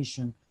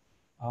destination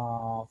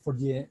for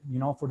the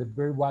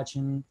bird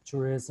watching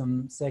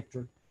tourism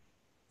sector.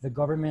 The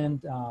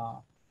government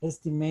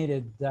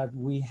estimated that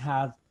we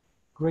had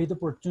great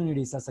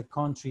opportunities as a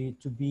country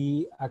to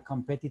be a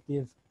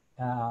competitive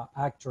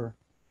actor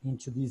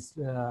into this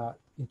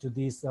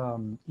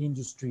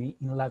industry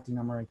in Latin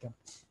America.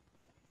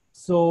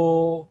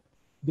 So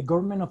the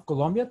government of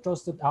Colombia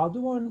trusted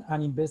Audubon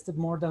and invested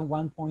more than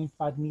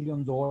 $1.5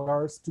 million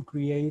to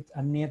create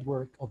a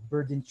network of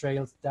birding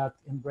trails that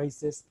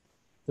embraces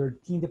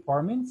 13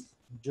 departments.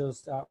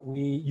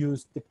 We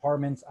use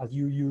departments as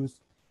you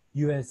use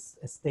US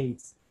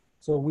states.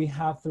 So we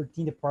have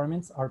 13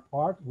 departments are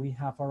part. We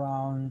have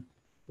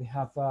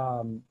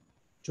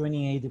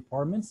 28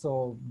 departments.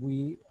 So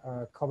we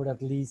covered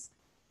at least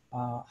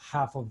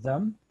half of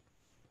them,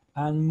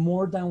 and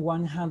more than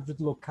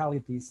 100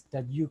 localities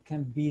that you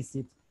can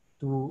visit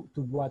to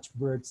watch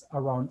birds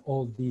around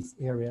all these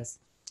areas.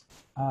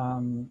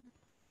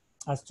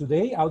 As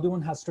today,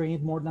 Audubon has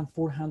trained more than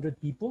 400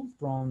 people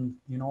from,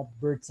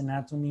 birds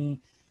anatomy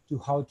to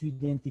how to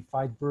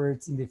identify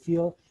birds in the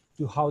field,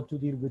 to how to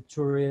deal with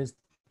tourists,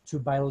 to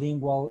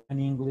bilingual and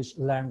English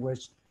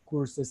language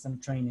courses and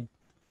training.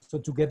 So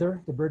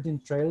together, the birding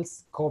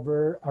trails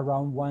cover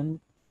around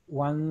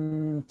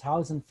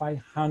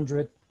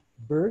 1,500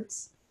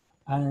 birds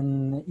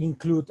and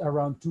include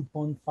around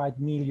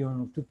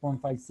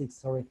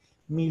 2.56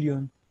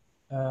 million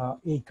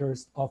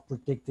acres of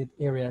protected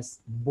areas,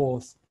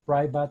 both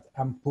private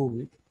and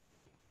public.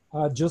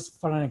 Just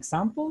for an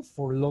example,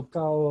 for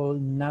local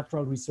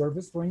natural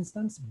reserves, for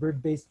instance,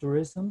 bird-based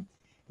tourism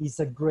is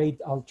a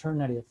great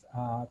alternative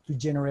to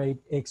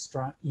generate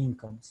extra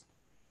incomes.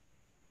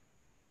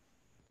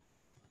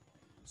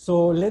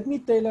 So let me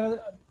tell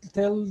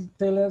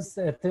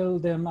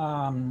them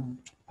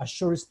a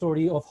short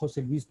story of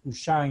Jose Luis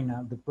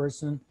Puchaina, the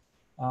person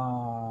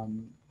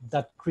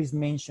that Chris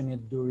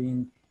mentioned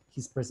during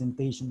his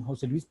presentation.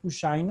 Jose Luis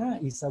Puchaina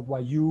is a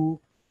Wayuu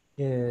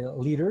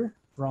leader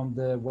from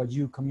the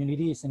Wayuu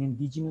community. It's an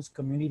indigenous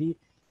community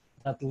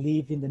that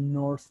live in the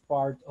north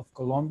part of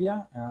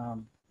Colombia.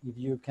 If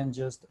you can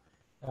just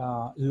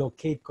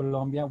locate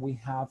Colombia, we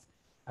have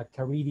a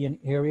Caribbean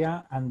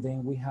area, and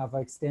then we have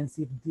an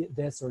extensive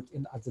desert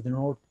at the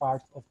north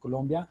part of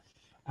Colombia.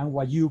 And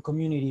Wayuu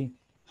community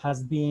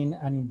has been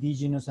an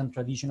indigenous and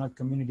traditional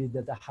community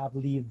that have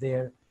lived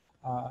there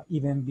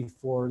even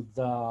before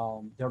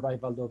the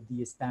arrival of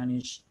the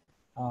Spanish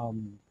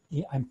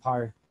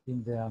Empire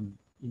in the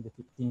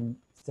 15th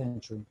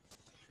century.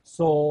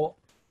 So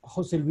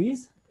Jose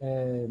Luis,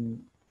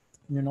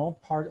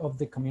 part of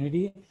the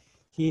community,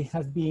 he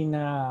has been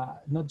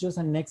not just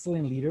an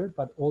excellent leader,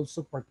 but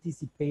also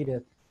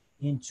participated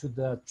into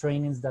the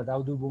trainings that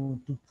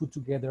Audubon put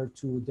together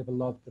to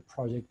develop the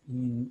project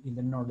in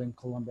the Northern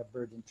Colombia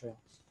Birding Trail.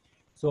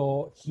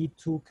 So he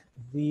took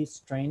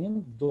this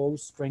training.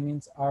 Those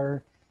trainings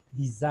are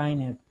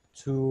designed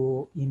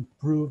to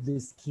improve the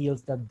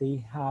skills that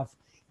they have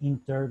in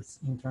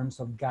terms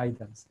of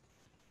guidance.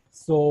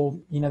 So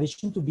in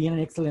addition to being an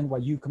excellent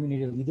Wayuu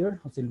community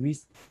leader, Jose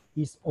Luis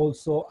is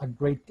also a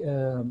great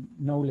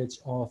knowledge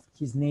of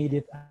his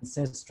native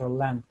ancestral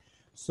land.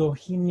 So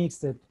he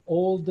mixed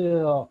all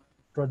the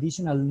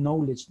traditional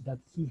knowledge that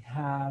he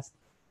has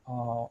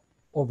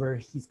over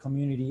his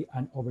community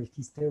and over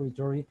his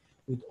territory,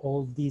 with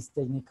all this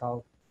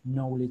technical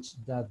knowledge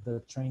that the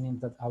training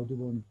that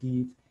Audubon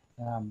did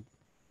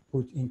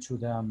put into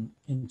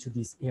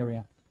this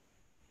area.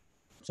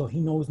 So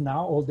he knows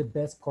now all the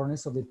best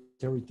corners of the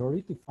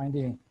territory to find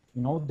the,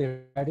 the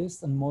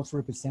rarest and most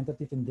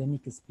representative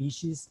endemic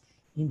species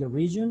in the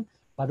region,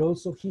 but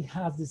also he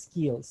has the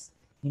skills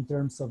in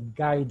terms of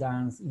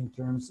guidance, in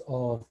terms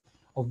of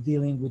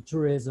dealing with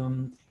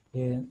tourism,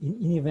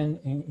 even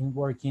in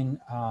working,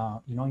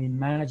 in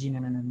managing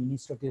and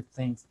administrative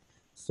things.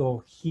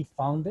 So he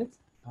founded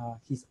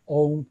his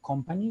own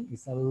company.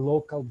 It's a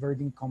local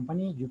birding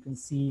company. You can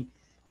see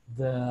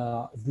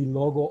the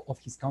logo of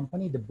his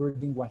company, the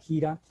Birding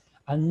Guajira,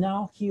 and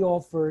now he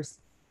offers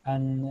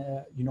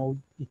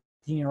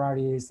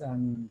itineraries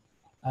and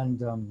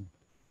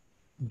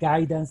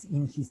guidance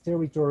in his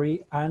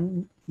territory,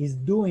 and is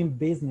doing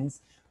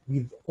business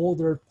with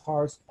other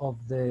parts of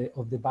the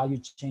value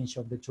chain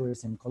of the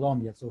tourism in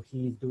Colombia. So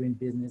he is doing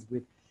business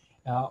with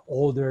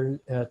other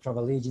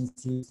travel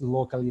agencies,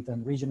 locally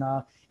and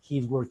regional.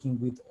 He's working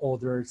with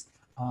others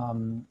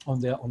on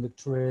the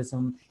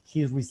tourism.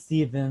 He's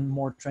receiving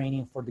more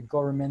training for the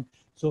government.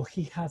 So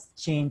he has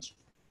changed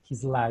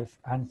his life,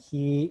 and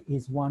he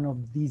is one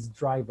of these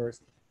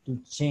drivers to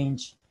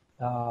change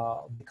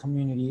the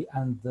community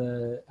and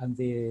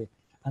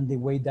the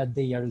way that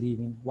they are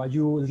living. While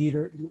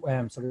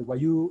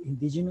you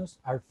indigenous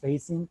are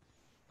facing,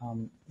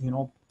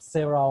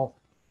 several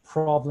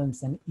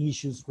problems and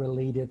issues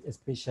related,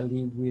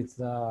 especially with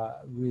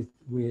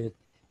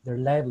their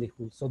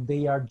livelihood. So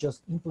they are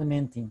just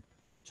implementing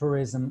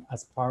tourism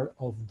as part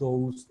of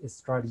those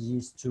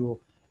strategies to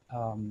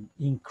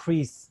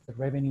increase the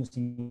revenues,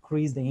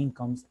 increase the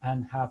incomes,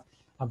 and have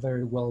a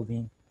very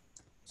well-being.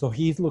 So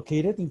he is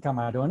located in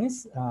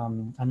Camarones,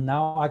 and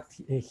now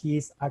he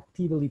is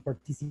actively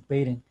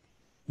participating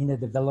in the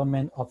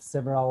development of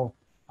several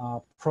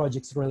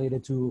projects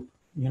related to,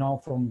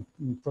 from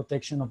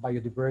protection of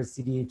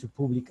biodiversity to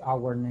public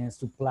awareness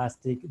to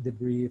plastic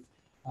debris,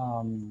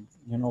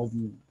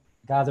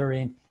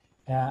 gathering,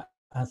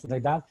 and stuff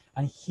like that.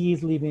 And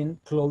he's living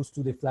close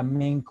to the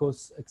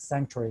Flamencos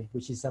Sanctuary,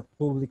 which is a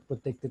public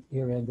protected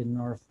area in the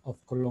north of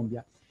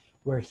Colombia,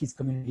 where his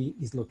community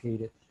is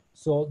located.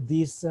 So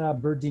this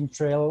birding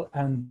trail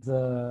and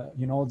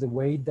the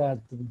way that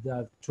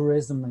the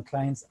tourism and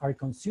clients are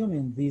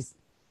consuming this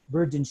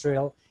birding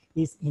trail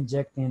is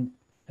injecting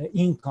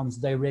incomes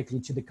directly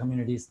to the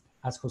communities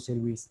as Jose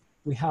Luis.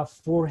 We have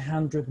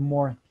 400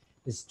 more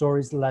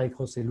stories like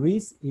Jose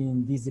Luis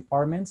in these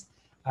departments,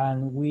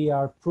 and we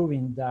are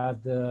proving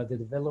that the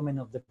development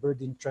of the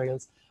birding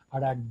trails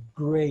are a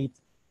great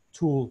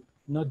tool,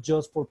 not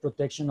just for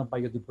protection of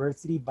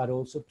biodiversity, but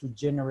also to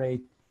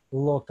generate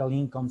local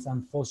incomes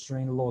and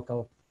fostering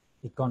local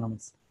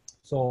economies.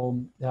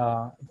 So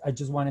I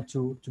just wanted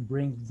to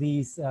bring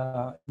this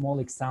small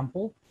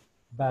example,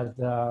 but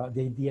the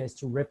idea is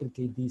to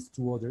replicate these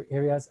to other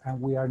areas,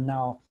 and we are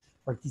now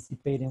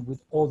participating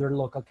with other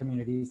local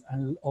communities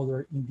and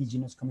other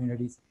indigenous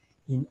communities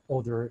in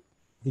other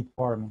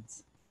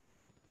departments.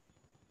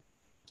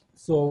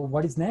 So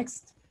what is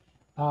next?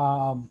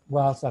 Well,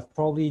 as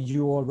probably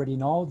you already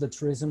know, the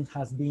tourism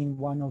has been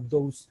one of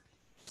those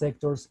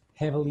sectors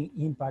heavily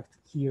impacted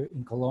here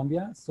in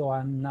Colombia. So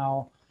I'm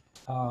now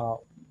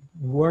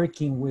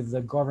working with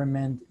the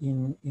government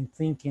in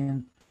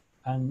thinking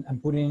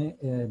and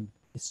putting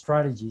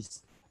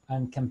strategies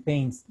and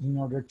campaigns in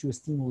order to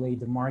stimulate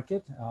the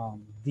market.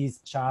 These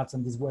chats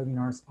and these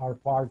webinars are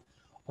part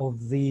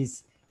of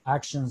these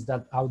actions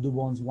that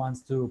Audubon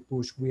wants to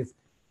push with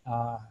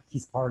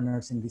his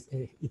partners in this,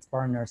 its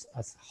partners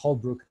as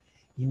Holbrook,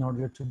 in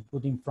order to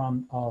put in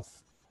front of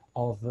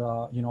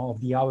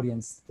the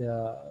audience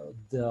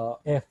the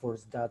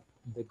efforts that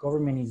the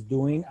government is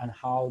doing and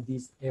how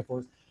these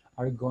efforts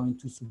are going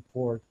to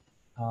support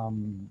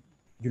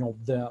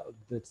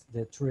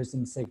the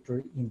tourism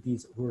sector in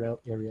these rural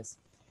areas.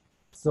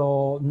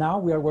 So now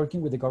we are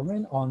working with the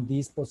government on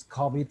this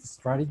post-COVID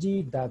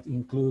strategy that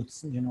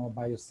includes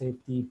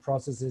biosafety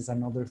processes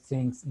and other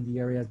things in the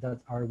areas that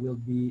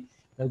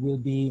will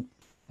be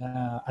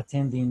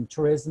attending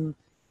tourism,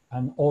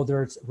 and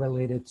others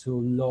related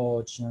to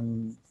lodge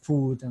and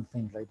food and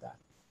things like that.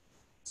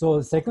 So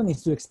the second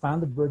is to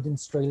expand the birding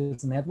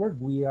trails network.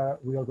 We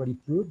already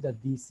proved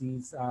that this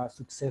is a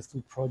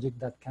successful project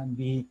that can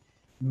be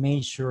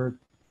measured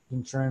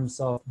in terms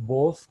of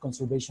both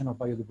conservation of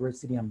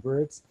biodiversity and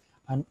birds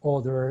and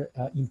other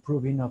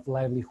improving of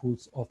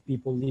livelihoods of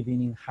people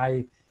living in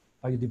high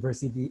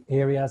biodiversity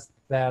areas,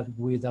 but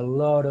with a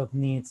lot of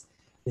needs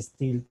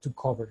still to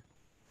cover.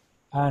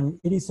 And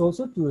it is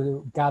also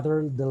to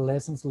gather the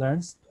lessons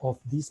learned of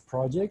this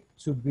project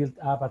to build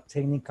up a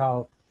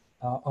technical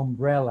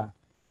umbrella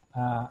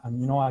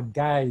and a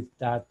guide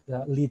that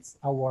leads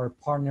our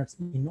partners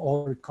in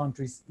other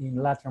countries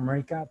in Latin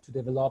America to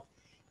develop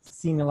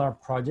similar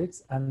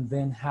projects, and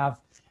then have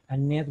a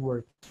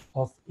network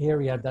of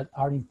areas that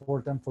are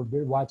important for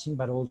bird watching,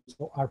 but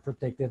also are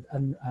protected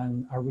and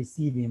are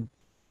receiving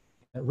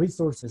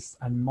resources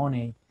and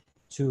money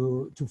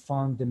to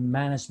fund the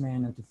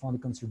management and to fund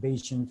the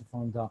conservation, to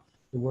fund the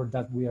work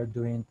that we are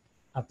doing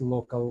at the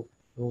local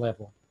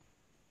level.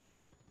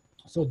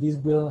 So this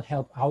will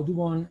help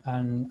Audubon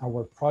and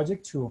our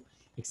project to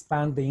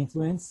expand the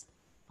influence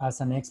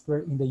as an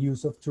expert in the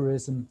use of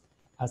tourism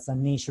as a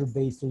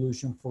nature-based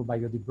solution for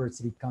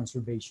biodiversity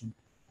conservation.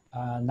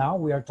 Now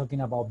we are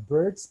talking about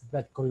birds,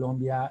 but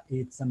Colombia,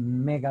 it's a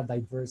mega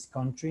diverse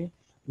country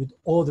with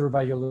other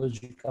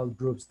biological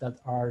groups that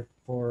are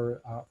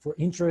for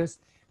interest.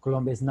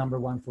 Colombia is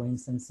 #1, for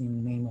instance,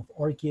 in name of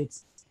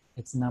orchids.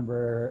 It's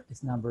number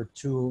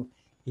 2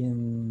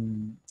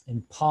 in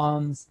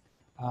palms.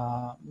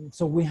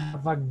 So we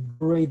have a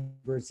great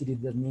diversity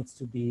that needs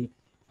to be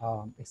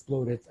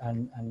exploited,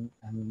 and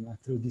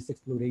through this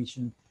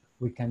exploration,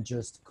 we can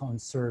just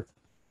conserve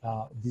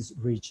this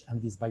reach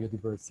and this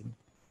biodiversity.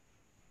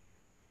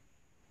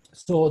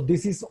 So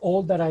this is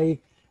all that I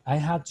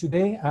had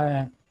today.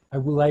 I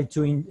would like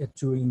to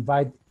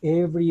invite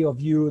every of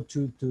you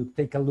to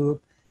take a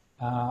look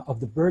of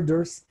the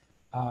birders,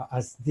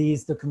 as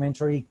this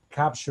documentary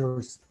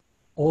captures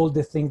all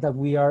the things that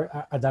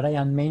that I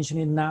am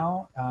mentioning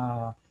now.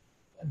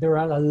 There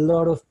are a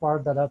lot of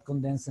parts that are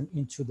condensed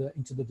into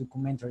the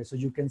documentary, so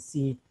you can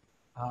see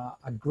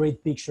a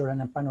great picture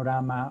and a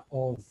panorama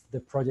of the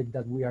project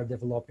that we are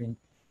developing,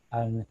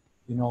 and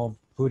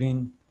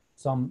putting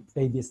some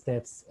baby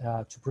steps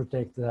to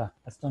protect the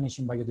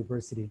astonishing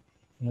biodiversity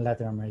in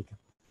Latin America.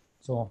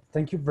 So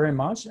thank you very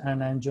much,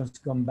 and I'm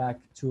just going back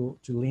to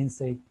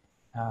Lindsay.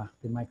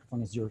 The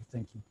microphone is yours.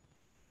 Thank you.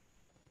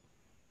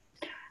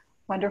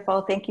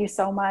 Wonderful. Thank you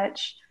so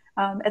much.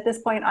 At this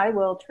point, I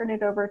will turn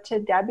it over to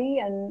Debbie,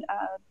 and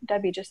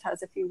Debbie just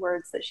has a few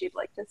words that she'd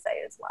like to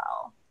say as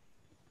well.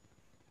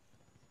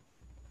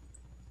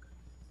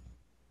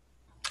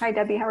 Hi,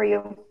 Debbie. How are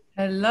you?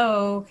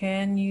 Hello.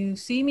 Can you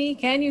see me?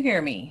 Can you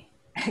hear me?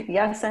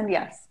 Yes and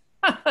yes.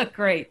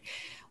 Great.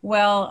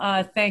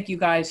 Well, thank you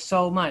guys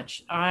so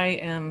much. I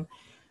am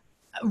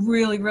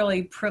really,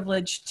 really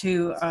privileged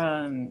to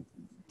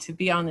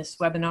be on this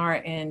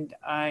webinar, and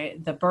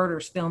the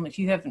Birders film, if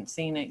you haven't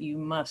seen it, you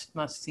must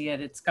see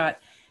it. It's got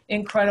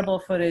incredible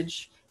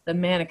footage. The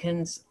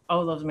mannequins,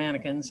 oh, those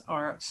mannequins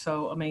are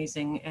so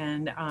amazing.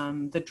 And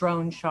the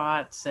drone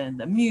shots and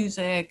the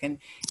music and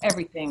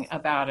everything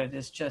about it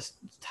is just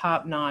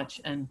top notch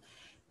and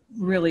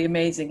really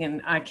amazing.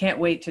 And I can't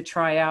wait to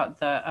try out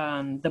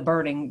the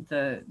birding,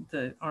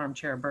 the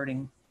armchair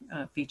birding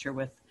feature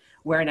with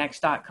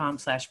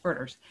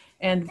WhereNext.com/birders.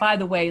 And by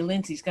the way,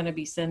 Lindsay's going to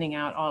be sending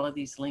out all of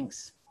these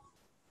links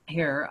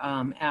here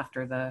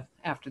after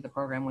the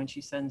program when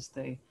she sends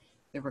the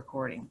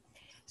recording.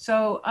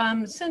 So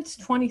since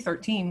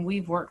 2013,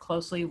 we've worked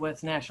closely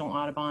with National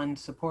Audubon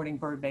supporting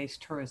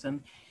bird-based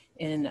tourism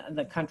in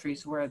the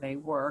countries where they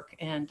work.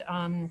 And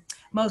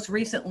most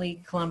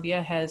recently,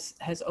 Colombia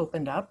has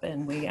opened up,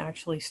 and we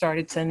actually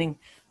started sending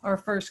our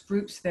first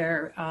groups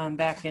there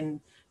back in,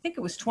 I think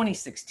it was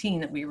 2016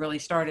 that we really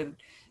started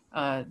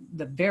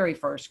the very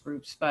first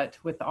groups, but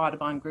with the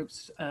Audubon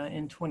groups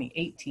in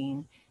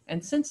 2018.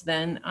 And since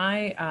then,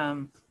 I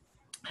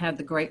had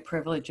the great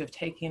privilege of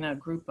taking a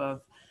group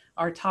of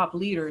our top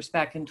leaders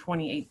back in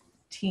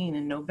 2018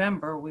 in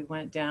November. We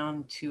went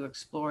down to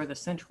explore the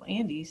Central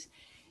Andes.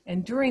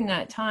 And during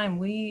that time,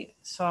 we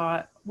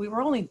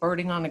were only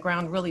birding on the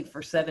ground really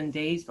for 7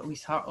 days, but we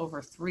saw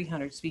over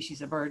 300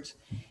 species of birds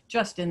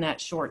just in that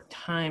short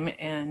time.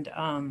 And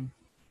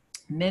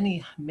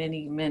many,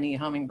 many, many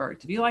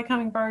hummingbirds. If you like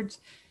hummingbirds,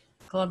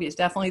 Colombia is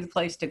definitely the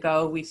place to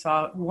go. We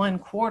saw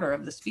 1/4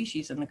 of the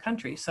species in the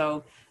country.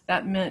 So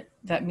that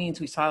means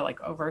we saw it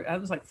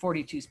was like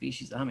 42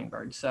 species of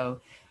hummingbirds.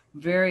 So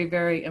very,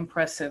 very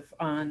impressive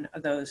on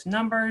those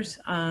numbers.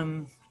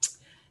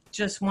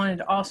 Just wanted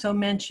to also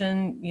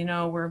mention,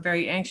 we're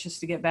very anxious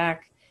to get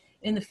back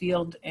in the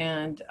field,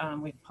 and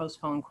we've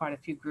postponed quite a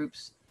few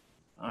groups,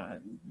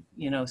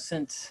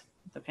 since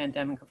the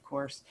pandemic, of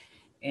course.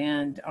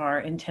 And our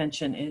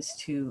intention is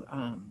to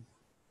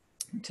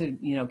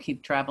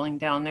keep traveling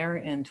down there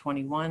in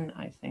 21.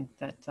 I think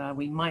that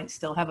we might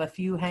still have a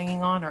few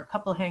hanging on, or a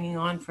couple hanging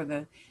on for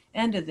the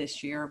end of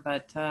this year.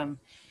 But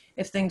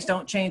if things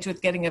don't change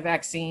with getting a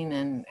vaccine,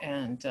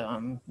 and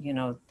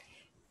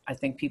I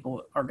think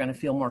people are going to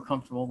feel more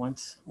comfortable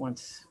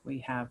once we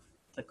have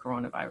the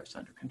coronavirus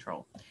under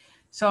control.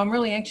 So I'm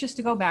really anxious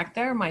to go back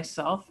there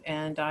myself,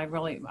 and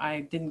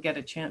I didn't get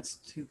a chance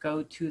to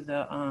go to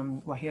the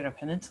Guajira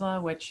Peninsula,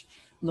 which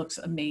looks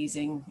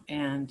amazing,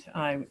 and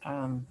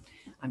I'm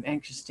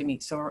anxious to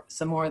meet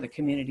some more of the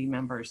community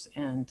members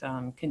and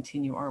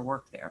continue our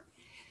work there.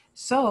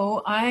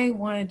 So I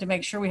wanted to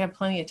make sure we have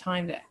plenty of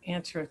time to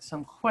answer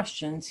some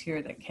questions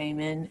here that came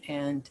in,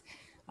 and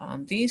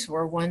these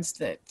were ones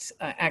that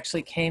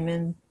actually came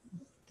in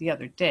the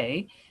other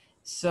day.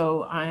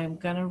 So I'm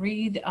going to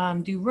read,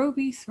 do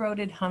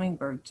ruby-throated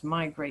hummingbirds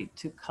migrate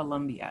to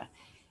Colombia?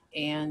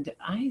 And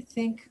I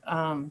think,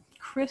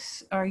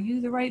 Chris, are you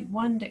the right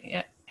one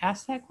to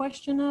ask that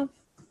question of?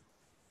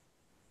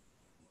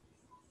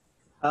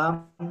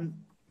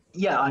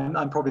 Yeah,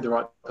 I'm probably the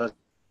right person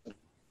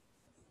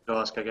to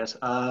ask, I guess.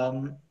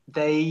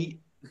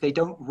 They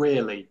don't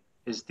really,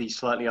 is the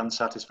slightly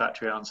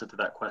unsatisfactory answer to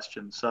that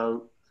question.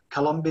 So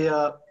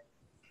Colombia,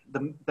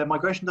 their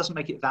migration doesn't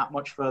make it that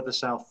much further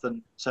south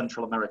than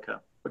Central America.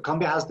 But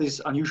Colombia has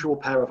this unusual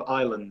pair of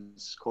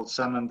islands called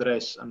San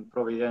Andres and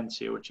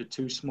Providencia, which are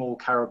two small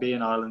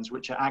Caribbean islands,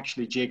 which are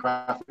actually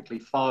geographically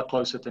far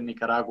closer to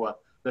Nicaragua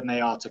than they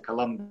are to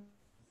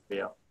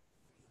Colombia,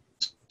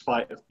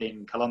 despite of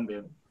being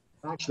Colombian.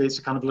 Actually, it's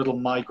a kind of little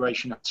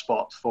migration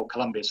spot for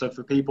Colombia. So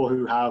for people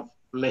who have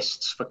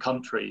lists for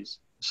countries,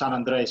 San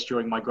Andres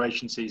during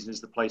migration season is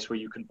the place where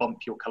you can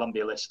bump your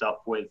Colombia list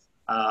up with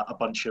a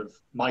bunch of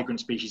migrant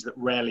species that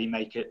rarely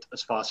make it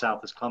as far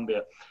south as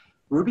Colombia.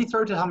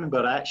 Ruby-throated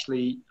hummingbird,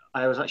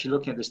 I was actually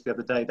looking at this the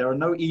other day. There are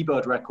no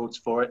eBird records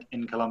for it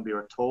in Colombia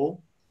at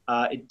all.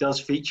 It does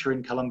feature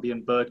in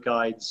Colombian bird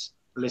guides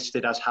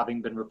listed as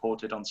having been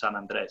reported on San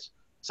Andres.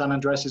 San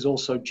Andres is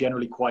also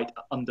generally quite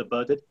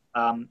underbirded.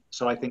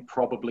 So I think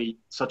probably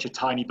such a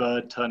tiny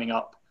bird turning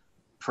up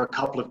for a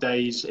couple of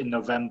days in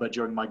November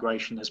during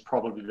migration has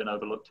probably been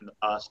overlooked in the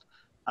past.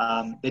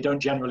 They don't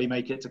generally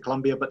make it to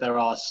Colombia, but there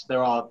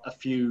are a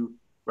few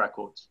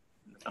records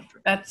in the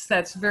country.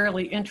 That's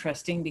really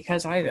interesting,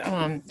 because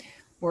I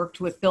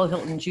worked with Bill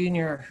Hilton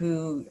Jr.,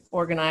 who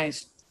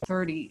organized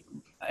 30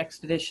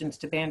 expeditions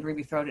to band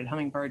ruby-throated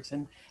hummingbirds,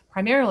 and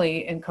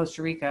primarily in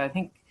Costa Rica. I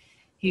think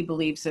he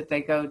believes that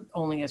they go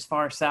only as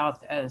far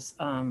south as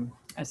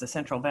the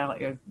Central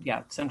Valley,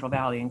 Central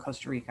Valley in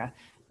Costa Rica.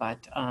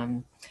 But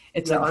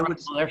it's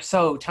incredible. They're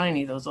so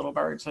tiny, those little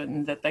birds,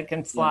 and that they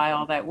can fly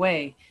all that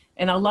way.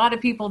 And a lot of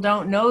people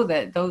don't know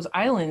that those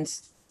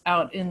islands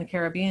out in the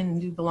Caribbean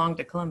do belong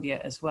to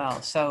Colombia as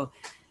well. So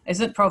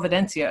isn't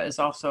Providencia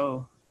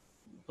also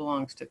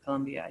belongs to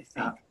Colombia, I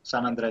think.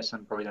 San Andres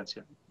and Providencia.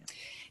 Yeah.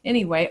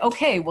 Anyway,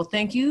 okay, well,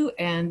 thank you.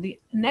 And the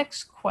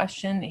next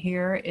question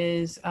here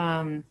is,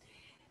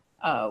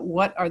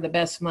 what are the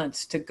best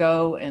months to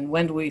go, and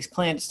when do we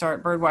plan to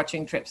start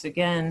birdwatching trips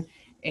again?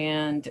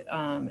 And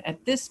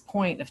at this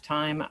point of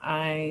time,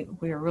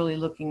 we are really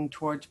looking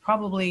towards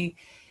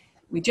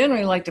we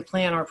generally like to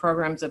plan our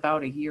programs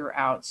about a year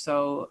out.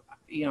 So,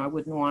 I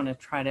wouldn't want to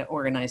try to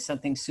organize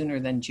something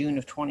sooner than June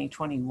of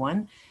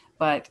 2021,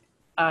 but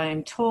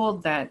I'm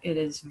told that it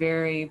is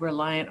very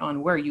reliant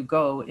on where you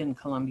go in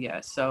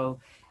Colombia. So,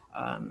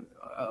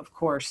 of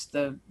course,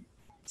 the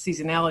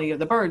seasonality of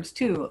the birds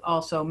too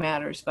also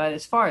matters. But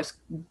as far as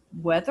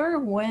weather,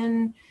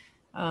 when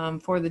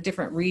for the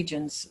different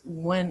regions,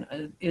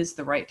 when is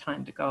the right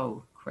time to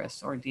go,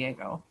 Chris or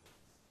Diego?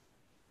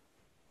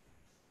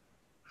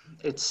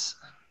 It's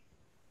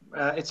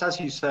as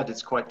you said,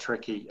 it's quite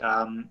tricky.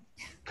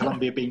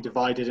 Colombia being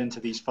divided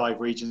into these 5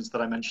 regions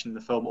that I mentioned in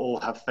the film all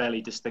have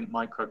fairly distinct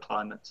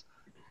microclimates.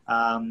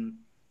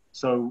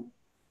 So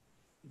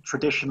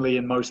traditionally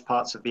in most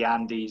parts of the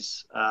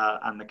Andes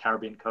and the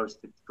Caribbean coast,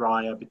 it's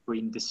drier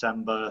between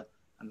December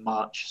and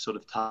March sort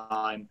of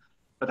time.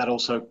 But that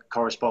also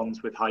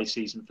corresponds with high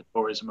season for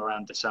tourism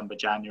around December,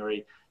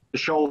 January. The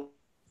shoal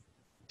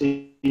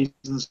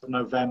seasons of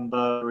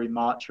November and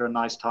March are a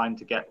nice time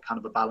to get kind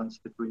of a balance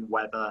between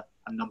weather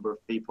and number of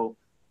people.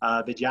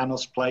 The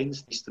Llanos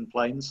Plains, the Eastern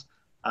Plains,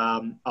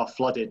 are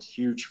flooded,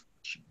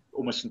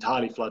 almost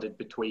entirely flooded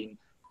between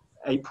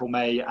April,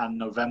 May and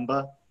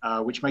November,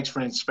 which makes for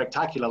a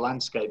spectacular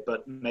landscape,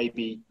 but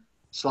maybe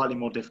slightly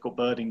more difficult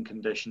birding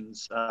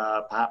conditions.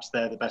 Perhaps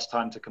they're the best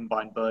time to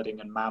combine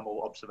birding and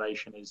mammal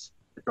observation is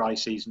the dry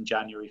season,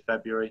 January,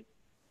 February.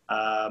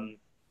 Those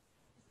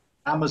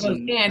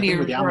Amazon.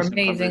 anteaters were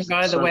amazing,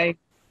 by the way.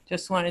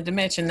 Just wanted to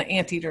mention the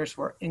anteaters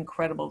were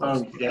incredible.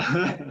 Oh,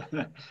 yeah.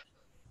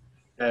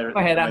 They're Go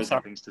ahead, I'm amazing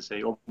sorry. things to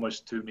see,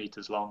 almost 2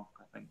 meters long,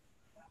 I think.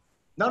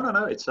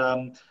 No, it's,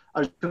 I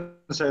was going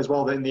to say as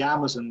well that in the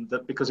Amazon,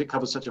 that because it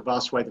covers such a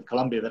vast swathe of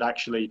Colombia, that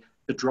actually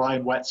the dry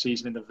and wet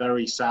season in the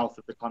very south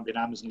of the Colombian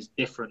Amazon is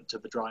different to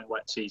the dry and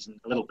wet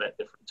season, a little bit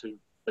different to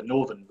the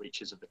northern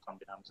reaches of the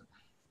Colombian Amazon.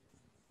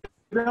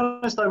 To be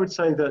honest, I would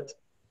say that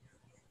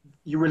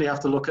you really have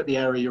to look at the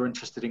area you're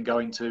interested in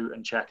going to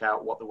and check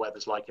out what the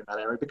weather's like in that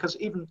area, because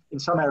even in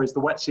some areas, the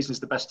wet season is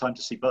the best time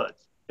to see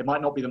birds. It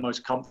might not be the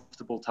most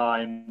comfortable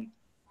time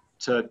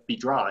to be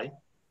dry,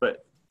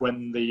 but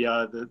when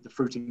the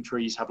fruiting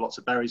trees have lots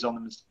of berries on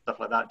them and stuff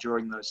like that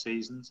during those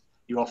seasons,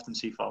 you often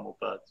see far more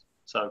birds.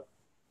 So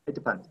it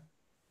depends.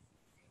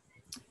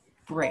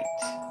 Great.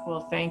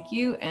 Well, thank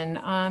you. And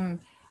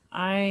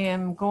I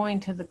am going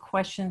to the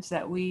questions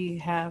that we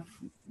have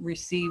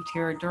received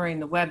here during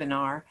the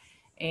webinar.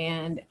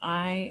 And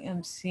I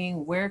am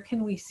seeing, where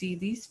can we see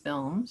these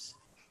films,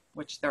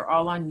 which they're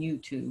all on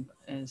YouTube,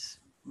 is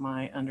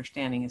my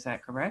understanding. Is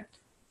that correct?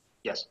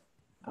 Yes.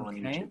 All on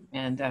Okay. YouTube.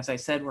 And as I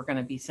said, we're going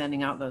to be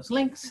sending out those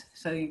links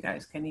so you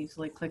guys can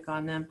easily click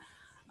on them.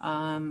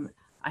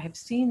 I have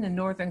seen the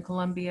Northern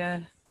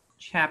Colombia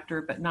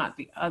chapter, but not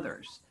the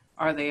others.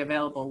 Are they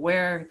available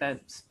where?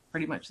 That's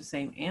pretty much the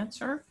same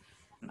answer.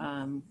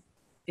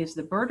 Is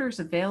the Birders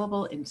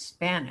available in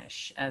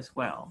Spanish as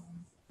well?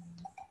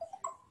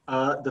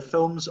 The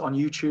films on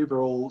YouTube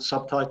are all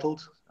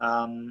subtitled.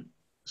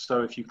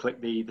 So if you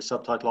click the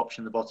subtitle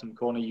option in the bottom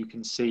corner, you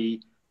can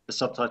see the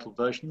subtitled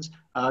versions.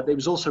 It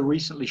was also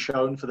recently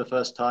shown for the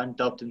first time,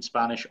 dubbed in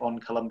Spanish on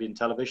Colombian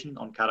television,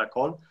 on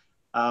Caracol.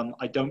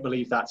 I don't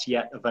believe that's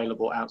yet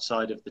available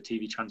outside of the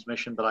TV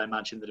transmission, but I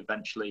imagine that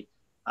eventually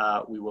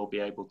we will be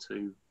able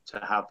to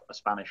have a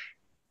Spanish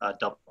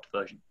dubbed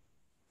version.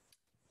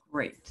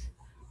 Great.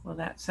 Well,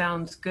 that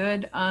sounds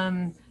good.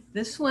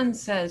 This one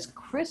says,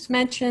 Chris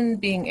mentioned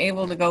being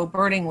able to go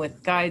birding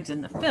with guides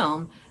in the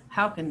film.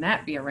 How can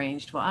that be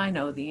arranged? Well, I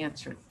know the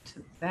answer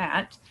to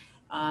that.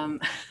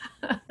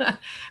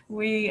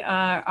 We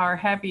are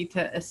happy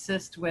to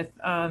assist with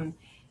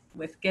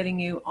getting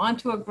you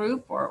onto a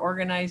group or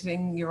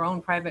organizing your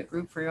own private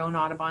group for your own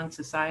Audubon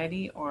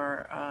Society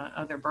or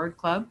other bird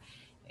club.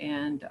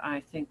 And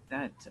I think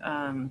that,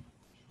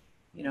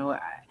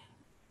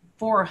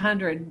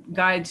 400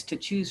 guides to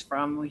choose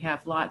from. We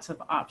have lots of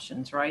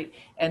options, right?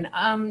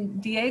 And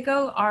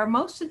Diego, are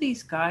most of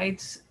these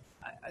guides,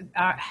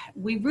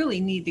 we really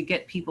need to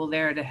get people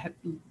there to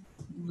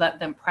let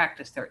them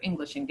practice their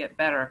English and get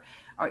better.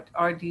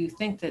 Or do you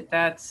think that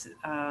that's,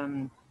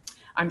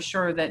 I'm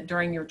sure that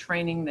during your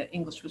training that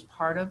English was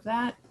part of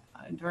that,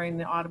 during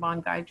the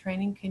Audubon guide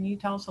training. Can you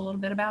tell us a little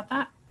bit about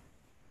that?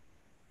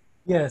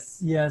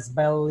 Yes,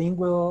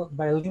 bilingual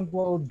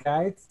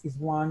guides is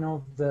one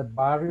of the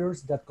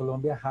barriers that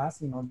Colombia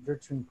has in order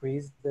to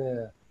increase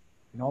the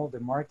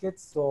market.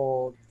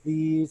 So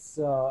this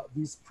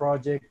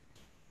project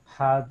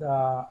had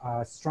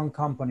a strong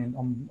component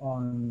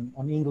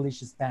on English,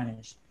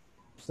 Spanish.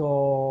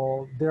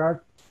 So there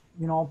are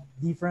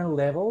different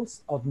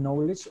levels of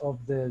knowledge of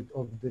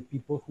the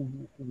people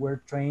who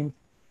were trained,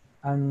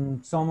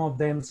 and some of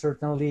them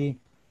certainly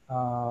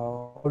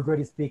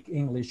already speak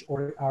English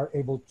or are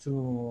able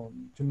to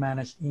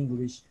manage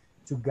English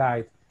to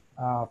guide.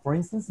 For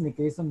instance, in the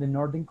case of the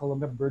Northern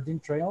Colombia Birding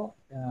Trail,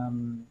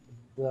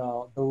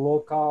 the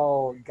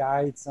local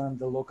guides and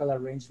the local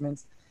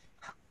arrangements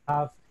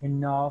have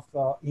enough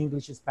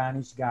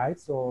English-Spanish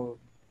guides, so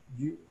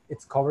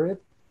it's covered.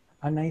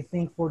 And I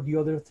think for the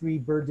other 3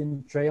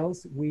 birding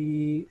trails,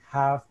 we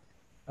have,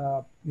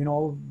 a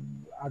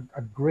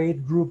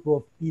great group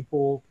of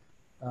people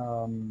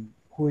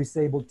who is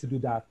able to do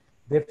that.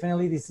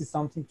 Definitely, this is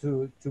something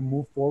to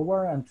move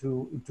forward and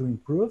to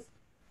improve.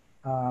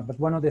 But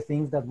one of the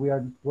things that we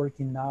are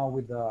working now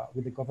with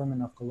the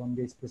government of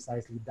Colombia is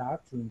precisely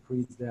that, to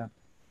increase the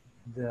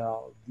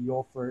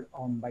offer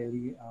on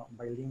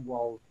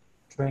bilingual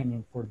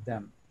training for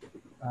them.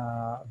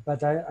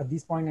 But at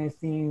this point, I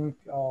think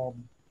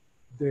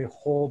the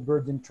whole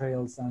birding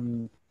trails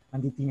and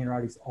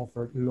itineraries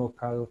offer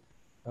local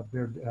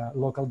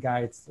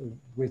guides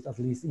with at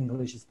least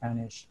English,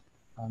 Spanish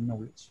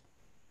knowledge.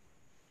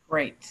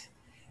 Great.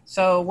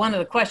 So one of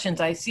the questions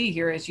I see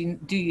here is,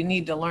 do you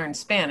need to learn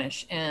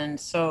Spanish? And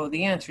so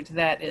the answer to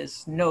that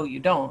is no, you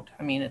don't.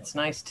 I mean, it's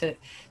nice to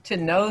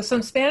know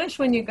some Spanish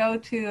when you go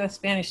to a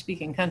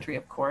Spanish-speaking country,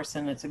 of course,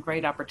 and it's a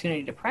great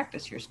opportunity to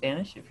practice your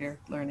Spanish if you're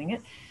learning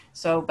it.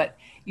 So, but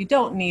you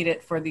don't need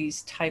it for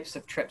these types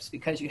of trips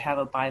because you have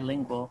a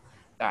bilingual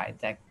guide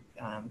that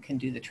can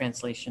do the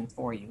translation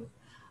for you.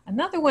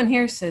 Another one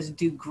here says,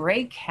 do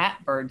gray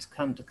catbirds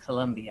come to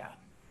Colombia?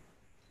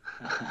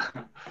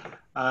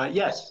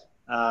 Yes,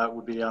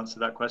 would be the answer to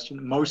that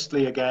question.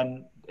 Mostly,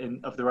 again,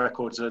 of the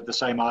records are the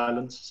same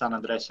islands, San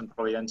Andres and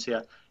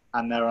Providencia,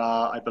 and there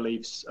are, I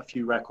believe, a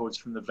few records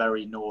from the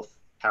very North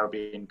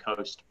Caribbean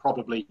coast.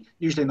 Probably,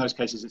 usually in those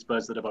cases, it's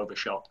birds that have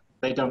overshot.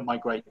 They don't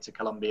migrate to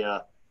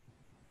Colombia,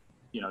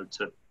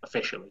 to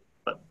officially,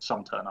 but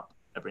some turn up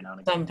every now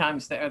and again.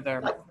 Sometimes they're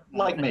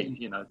like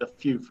me, a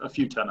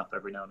few turn up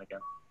every now and again.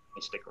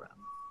 They stick around.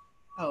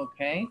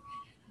 Okay.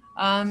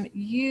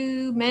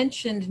 You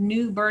mentioned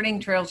new birding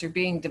trails are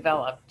being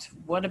developed.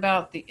 What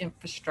about the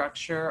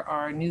infrastructure?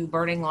 Are new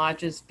birding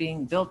lodges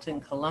being built in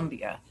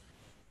Colombia?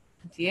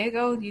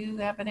 Diego, do you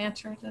have an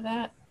answer to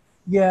that?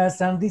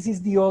 Yes, and this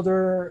is the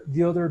other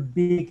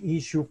big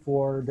issue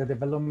for the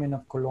development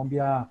of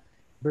Colombia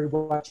bird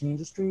watching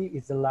industry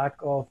is the lack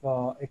of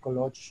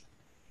eco-lodge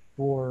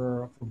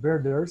for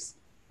birders.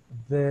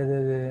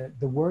 The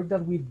work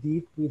that we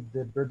did with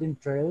the birding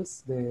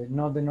trails,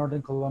 not the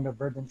Northern Colombia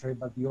Birding Trail,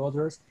 but the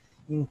others,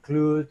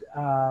 include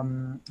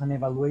an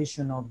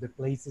evaluation of the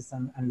places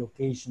and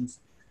locations.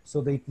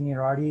 So the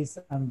itineraries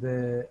and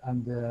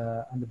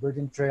the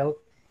birding trail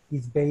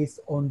is based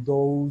on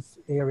those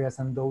areas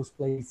and those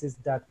places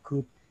that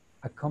could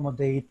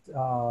accommodate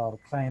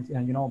clients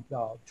and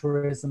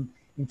tourism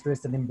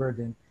interested in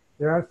birding.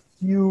 There are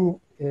few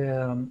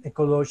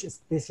ecologists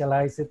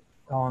specialized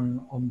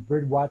on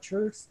bird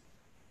watchers,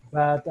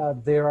 but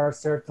there are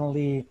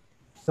certainly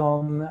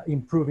some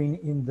improving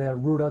in the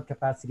rural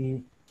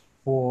capacity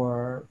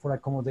for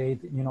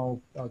accommodate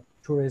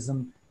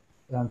tourism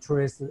and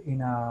tourists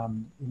in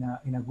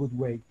a good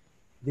way.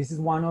 This is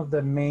one of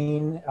the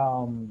main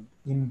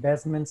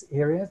investments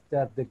areas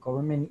that the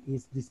government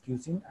is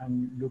discussing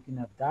and looking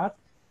at that.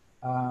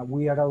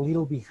 We are a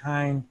little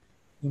behind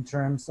in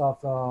terms of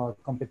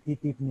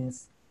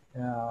competitiveness,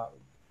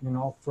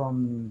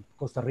 from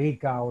Costa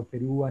Rica or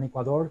Peru and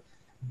Ecuador,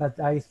 but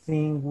I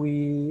think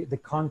the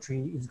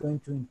country is going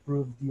to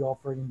improve the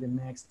offer in the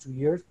next 2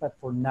 years. But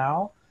for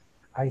now,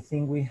 I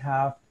think we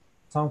have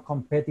some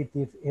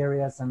competitive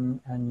areas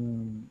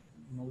and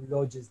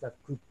lodges that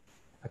could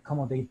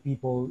accommodate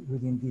people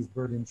within these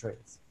birding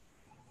trails.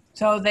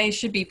 So they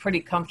should be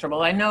pretty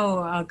comfortable. I know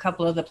a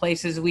couple of the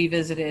places we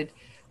visited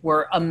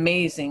were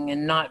amazing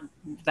and not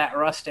that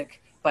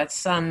rustic, but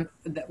some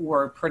that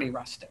were pretty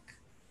rustic.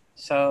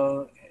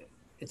 So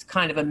it's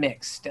kind of a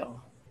mix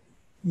still.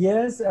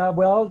 Yes,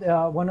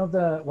 one of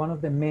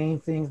the main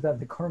things that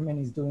the government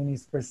is doing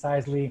is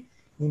precisely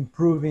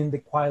improving the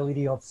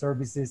quality of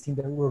services in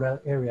the rural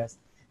areas.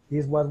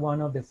 This was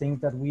one of the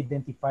things that we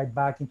identified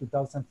back in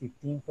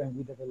 2015 when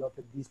we developed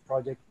this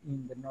project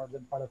in the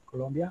northern part of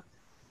Colombia,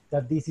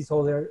 that this is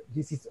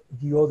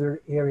the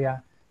other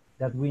area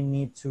that we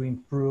need to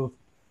improve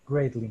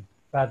greatly.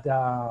 But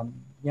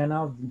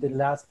the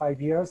last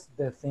 5 years,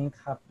 the things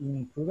have been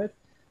improved,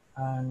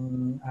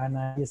 and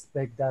I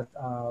expect that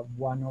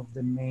one of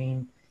the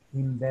main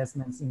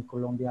investments in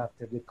Colombia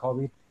after the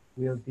COVID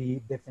will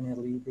be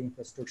definitely the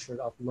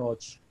infrastructure of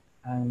lodge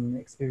and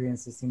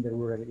experiences in the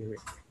rural area.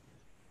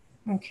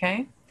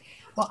 Okay.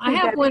 Well, I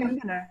have one.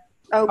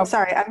 Oh,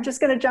 sorry. I'm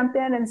just going to jump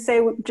in and say,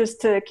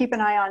 just to keep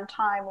an eye on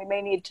time, we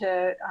may need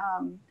to,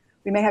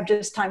 we may have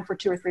just time for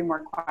 2 or 3 more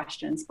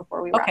questions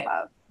before we wrap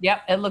up.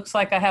 Yep. It looks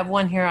like I have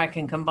one here. I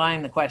can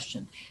combine the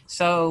question.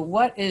 So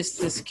what is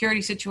the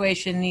security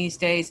situation these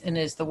days, and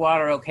is the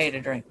water okay to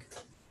drink?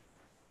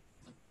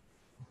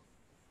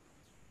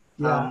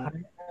 Yeah.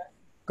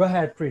 Go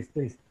ahead, Chris,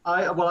 please.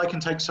 I can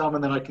take some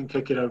and then I can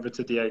kick it over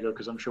to Diego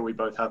because I'm sure we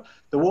both have.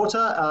 The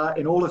water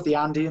in all of the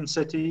Andean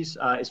cities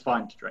is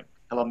fine to drink.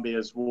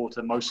 Colombia's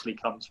water mostly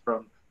comes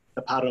from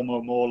the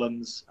Paramo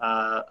moorlands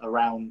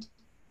around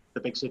the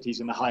big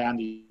cities in the high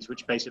Andes,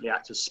 which basically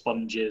act as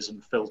sponges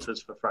and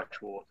filters for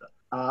fresh water.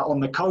 On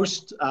the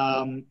coast,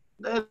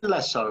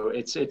 less so.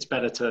 It's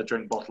better to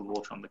drink bottled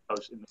water on the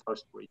coast, in the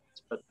coastal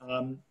regions, but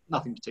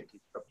nothing particularly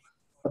trouble.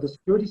 But the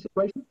security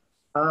situation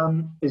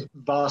is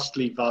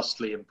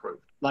vastly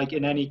improved. Like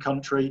in any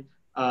country,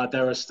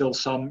 there are still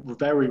some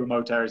very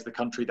remote areas of the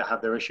country that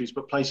have their issues,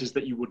 but places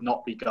that you would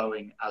not be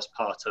going as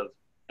part of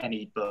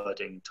any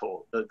birding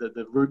tour.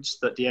 The routes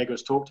that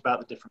Diego's talked about,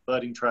 the different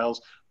birding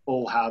trails,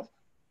 all have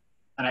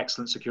an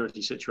excellent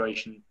security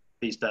situation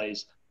these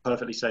days,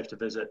 perfectly safe to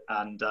visit.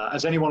 And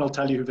as anyone will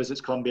tell you who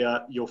visits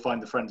Colombia, you'll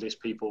find the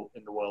friendliest people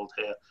in the world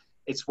here.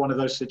 It's one of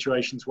those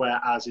situations where,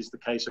 as is the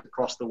case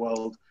across the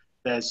world,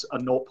 there's a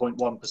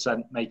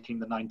 0.1% making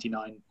the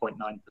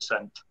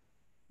 99.9%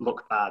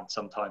 look bad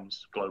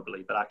sometimes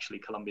globally, but actually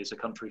Colombia is a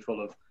country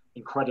full of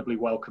incredibly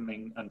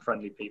welcoming and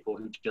friendly people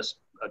who just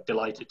are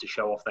delighted to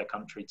show off their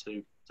country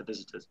to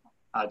visitors.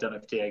 I don't know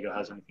if Diego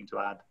has anything to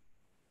add.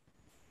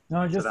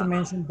 No, just to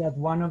mention that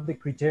one of the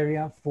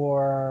criteria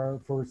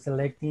for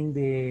selecting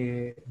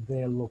the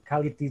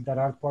localities that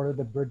are part of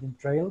the birding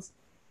trails,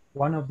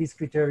 one of these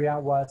criteria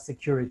was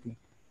security.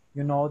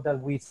 You know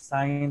that we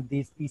signed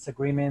this peace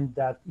agreement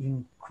that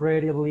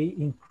incredibly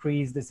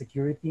increased the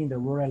security in the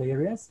rural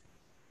areas,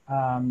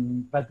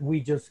 but we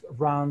just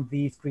run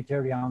these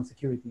criteria on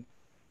security.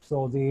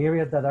 So the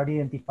areas that are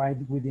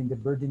identified within the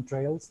birding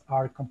trails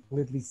are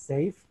completely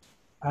safe,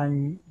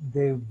 and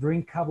the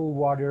drinkable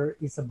water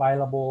is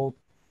available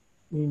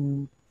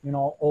in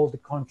all the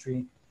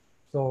country.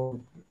 So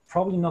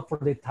probably not for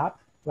the tap,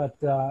 but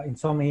in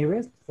some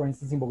areas, for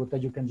instance, in Bogota,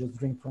 you can just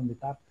drink from the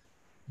tap.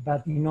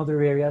 But in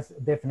other areas,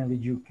 definitely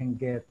you can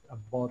get a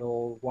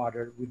bottled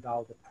water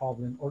without a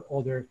problem,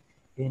 or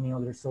any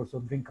other source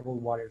of drinkable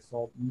water.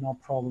 So no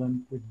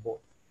problem with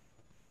both.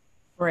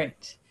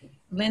 Great.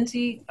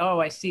 Lindsay, oh,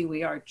 I see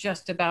we are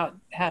just about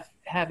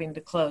having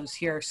to close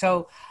here.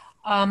 So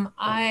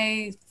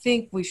I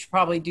think we should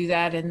probably do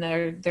that. And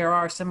there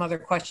are some other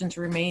questions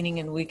remaining,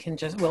 and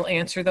we'll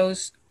answer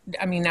those.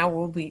 I mean, now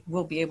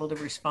we'll be able to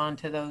respond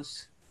to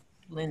those,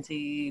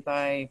 Lindsay,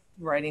 by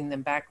writing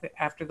them back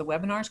after the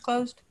webinar's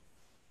closed.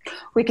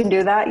 We can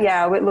do that.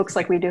 Yeah, it looks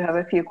like we do have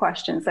a few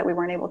questions that we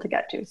weren't able to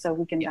get to, so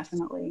we can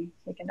definitely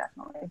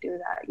do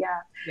that. Yeah.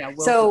 Yeah.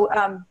 So,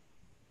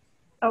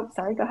 oh,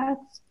 sorry. Go ahead.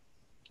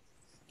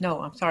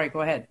 No, I'm sorry.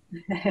 Go ahead.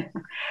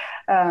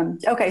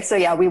 Okay. So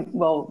yeah,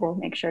 we'll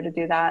make sure to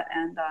do that,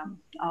 and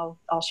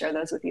I'll share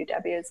those with you,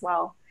 Debbie, as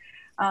well.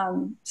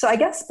 So I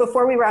guess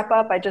before we wrap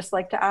up, I'd just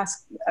like to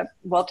ask,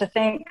 to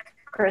thank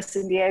Chris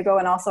and Diego,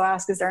 and also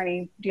ask, do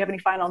you have any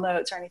final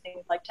notes or anything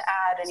you'd like to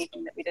add,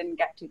 anything that we didn't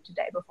get to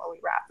today before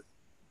we wrap?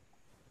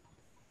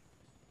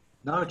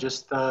 No,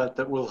 just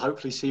that we'll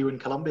hopefully see you in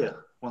Colombia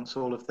once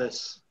all of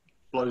this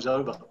blows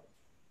over.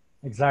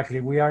 Exactly.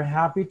 We are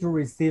happy to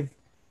receive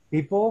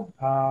people.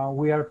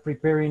 We are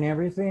preparing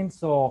everything.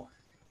 So,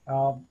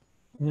 the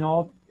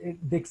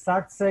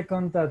exact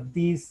second that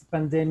this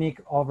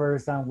pandemic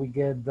overs and we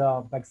get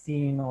the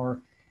vaccine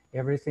or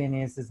everything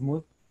is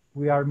smooth,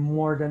 we are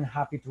more than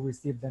happy to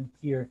receive them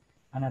here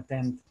and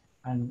attend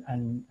and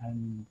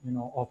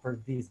offer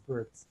these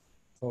birds.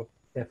 So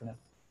definitely.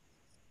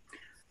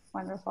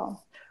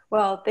 Wonderful.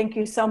 Well, thank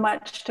you so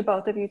much to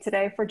both of you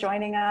today for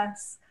joining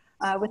us.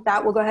 With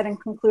that, we'll go ahead and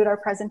conclude our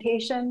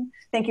presentation.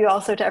 Thank you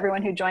also to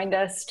everyone who joined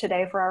us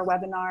today for our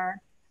webinar.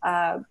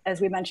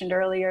 As we mentioned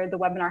earlier, the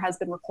webinar has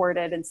been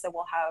recorded, and so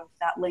we'll have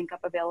that link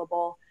up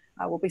available.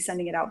 We'll be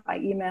sending it out by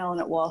email,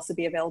 and it will also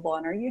be available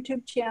on our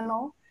YouTube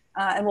channel.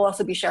 And we'll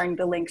also be sharing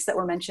the links that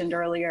were mentioned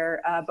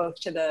earlier, both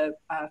to the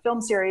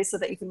film series so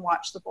that you can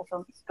watch the full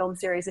film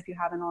series if you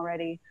haven't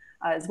already,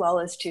 as well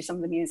as to some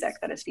of the music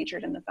that is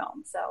featured in the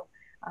film. So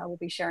we'll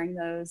be sharing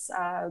those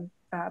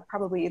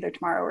probably either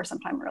tomorrow or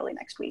sometime early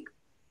next week.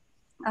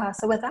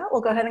 So with that,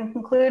 we'll go ahead and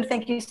conclude.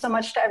 Thank you so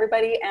much to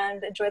everybody,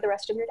 and enjoy the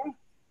rest of your day.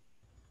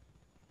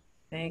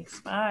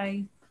 Thanks.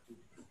 Bye.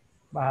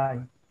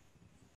 Bye.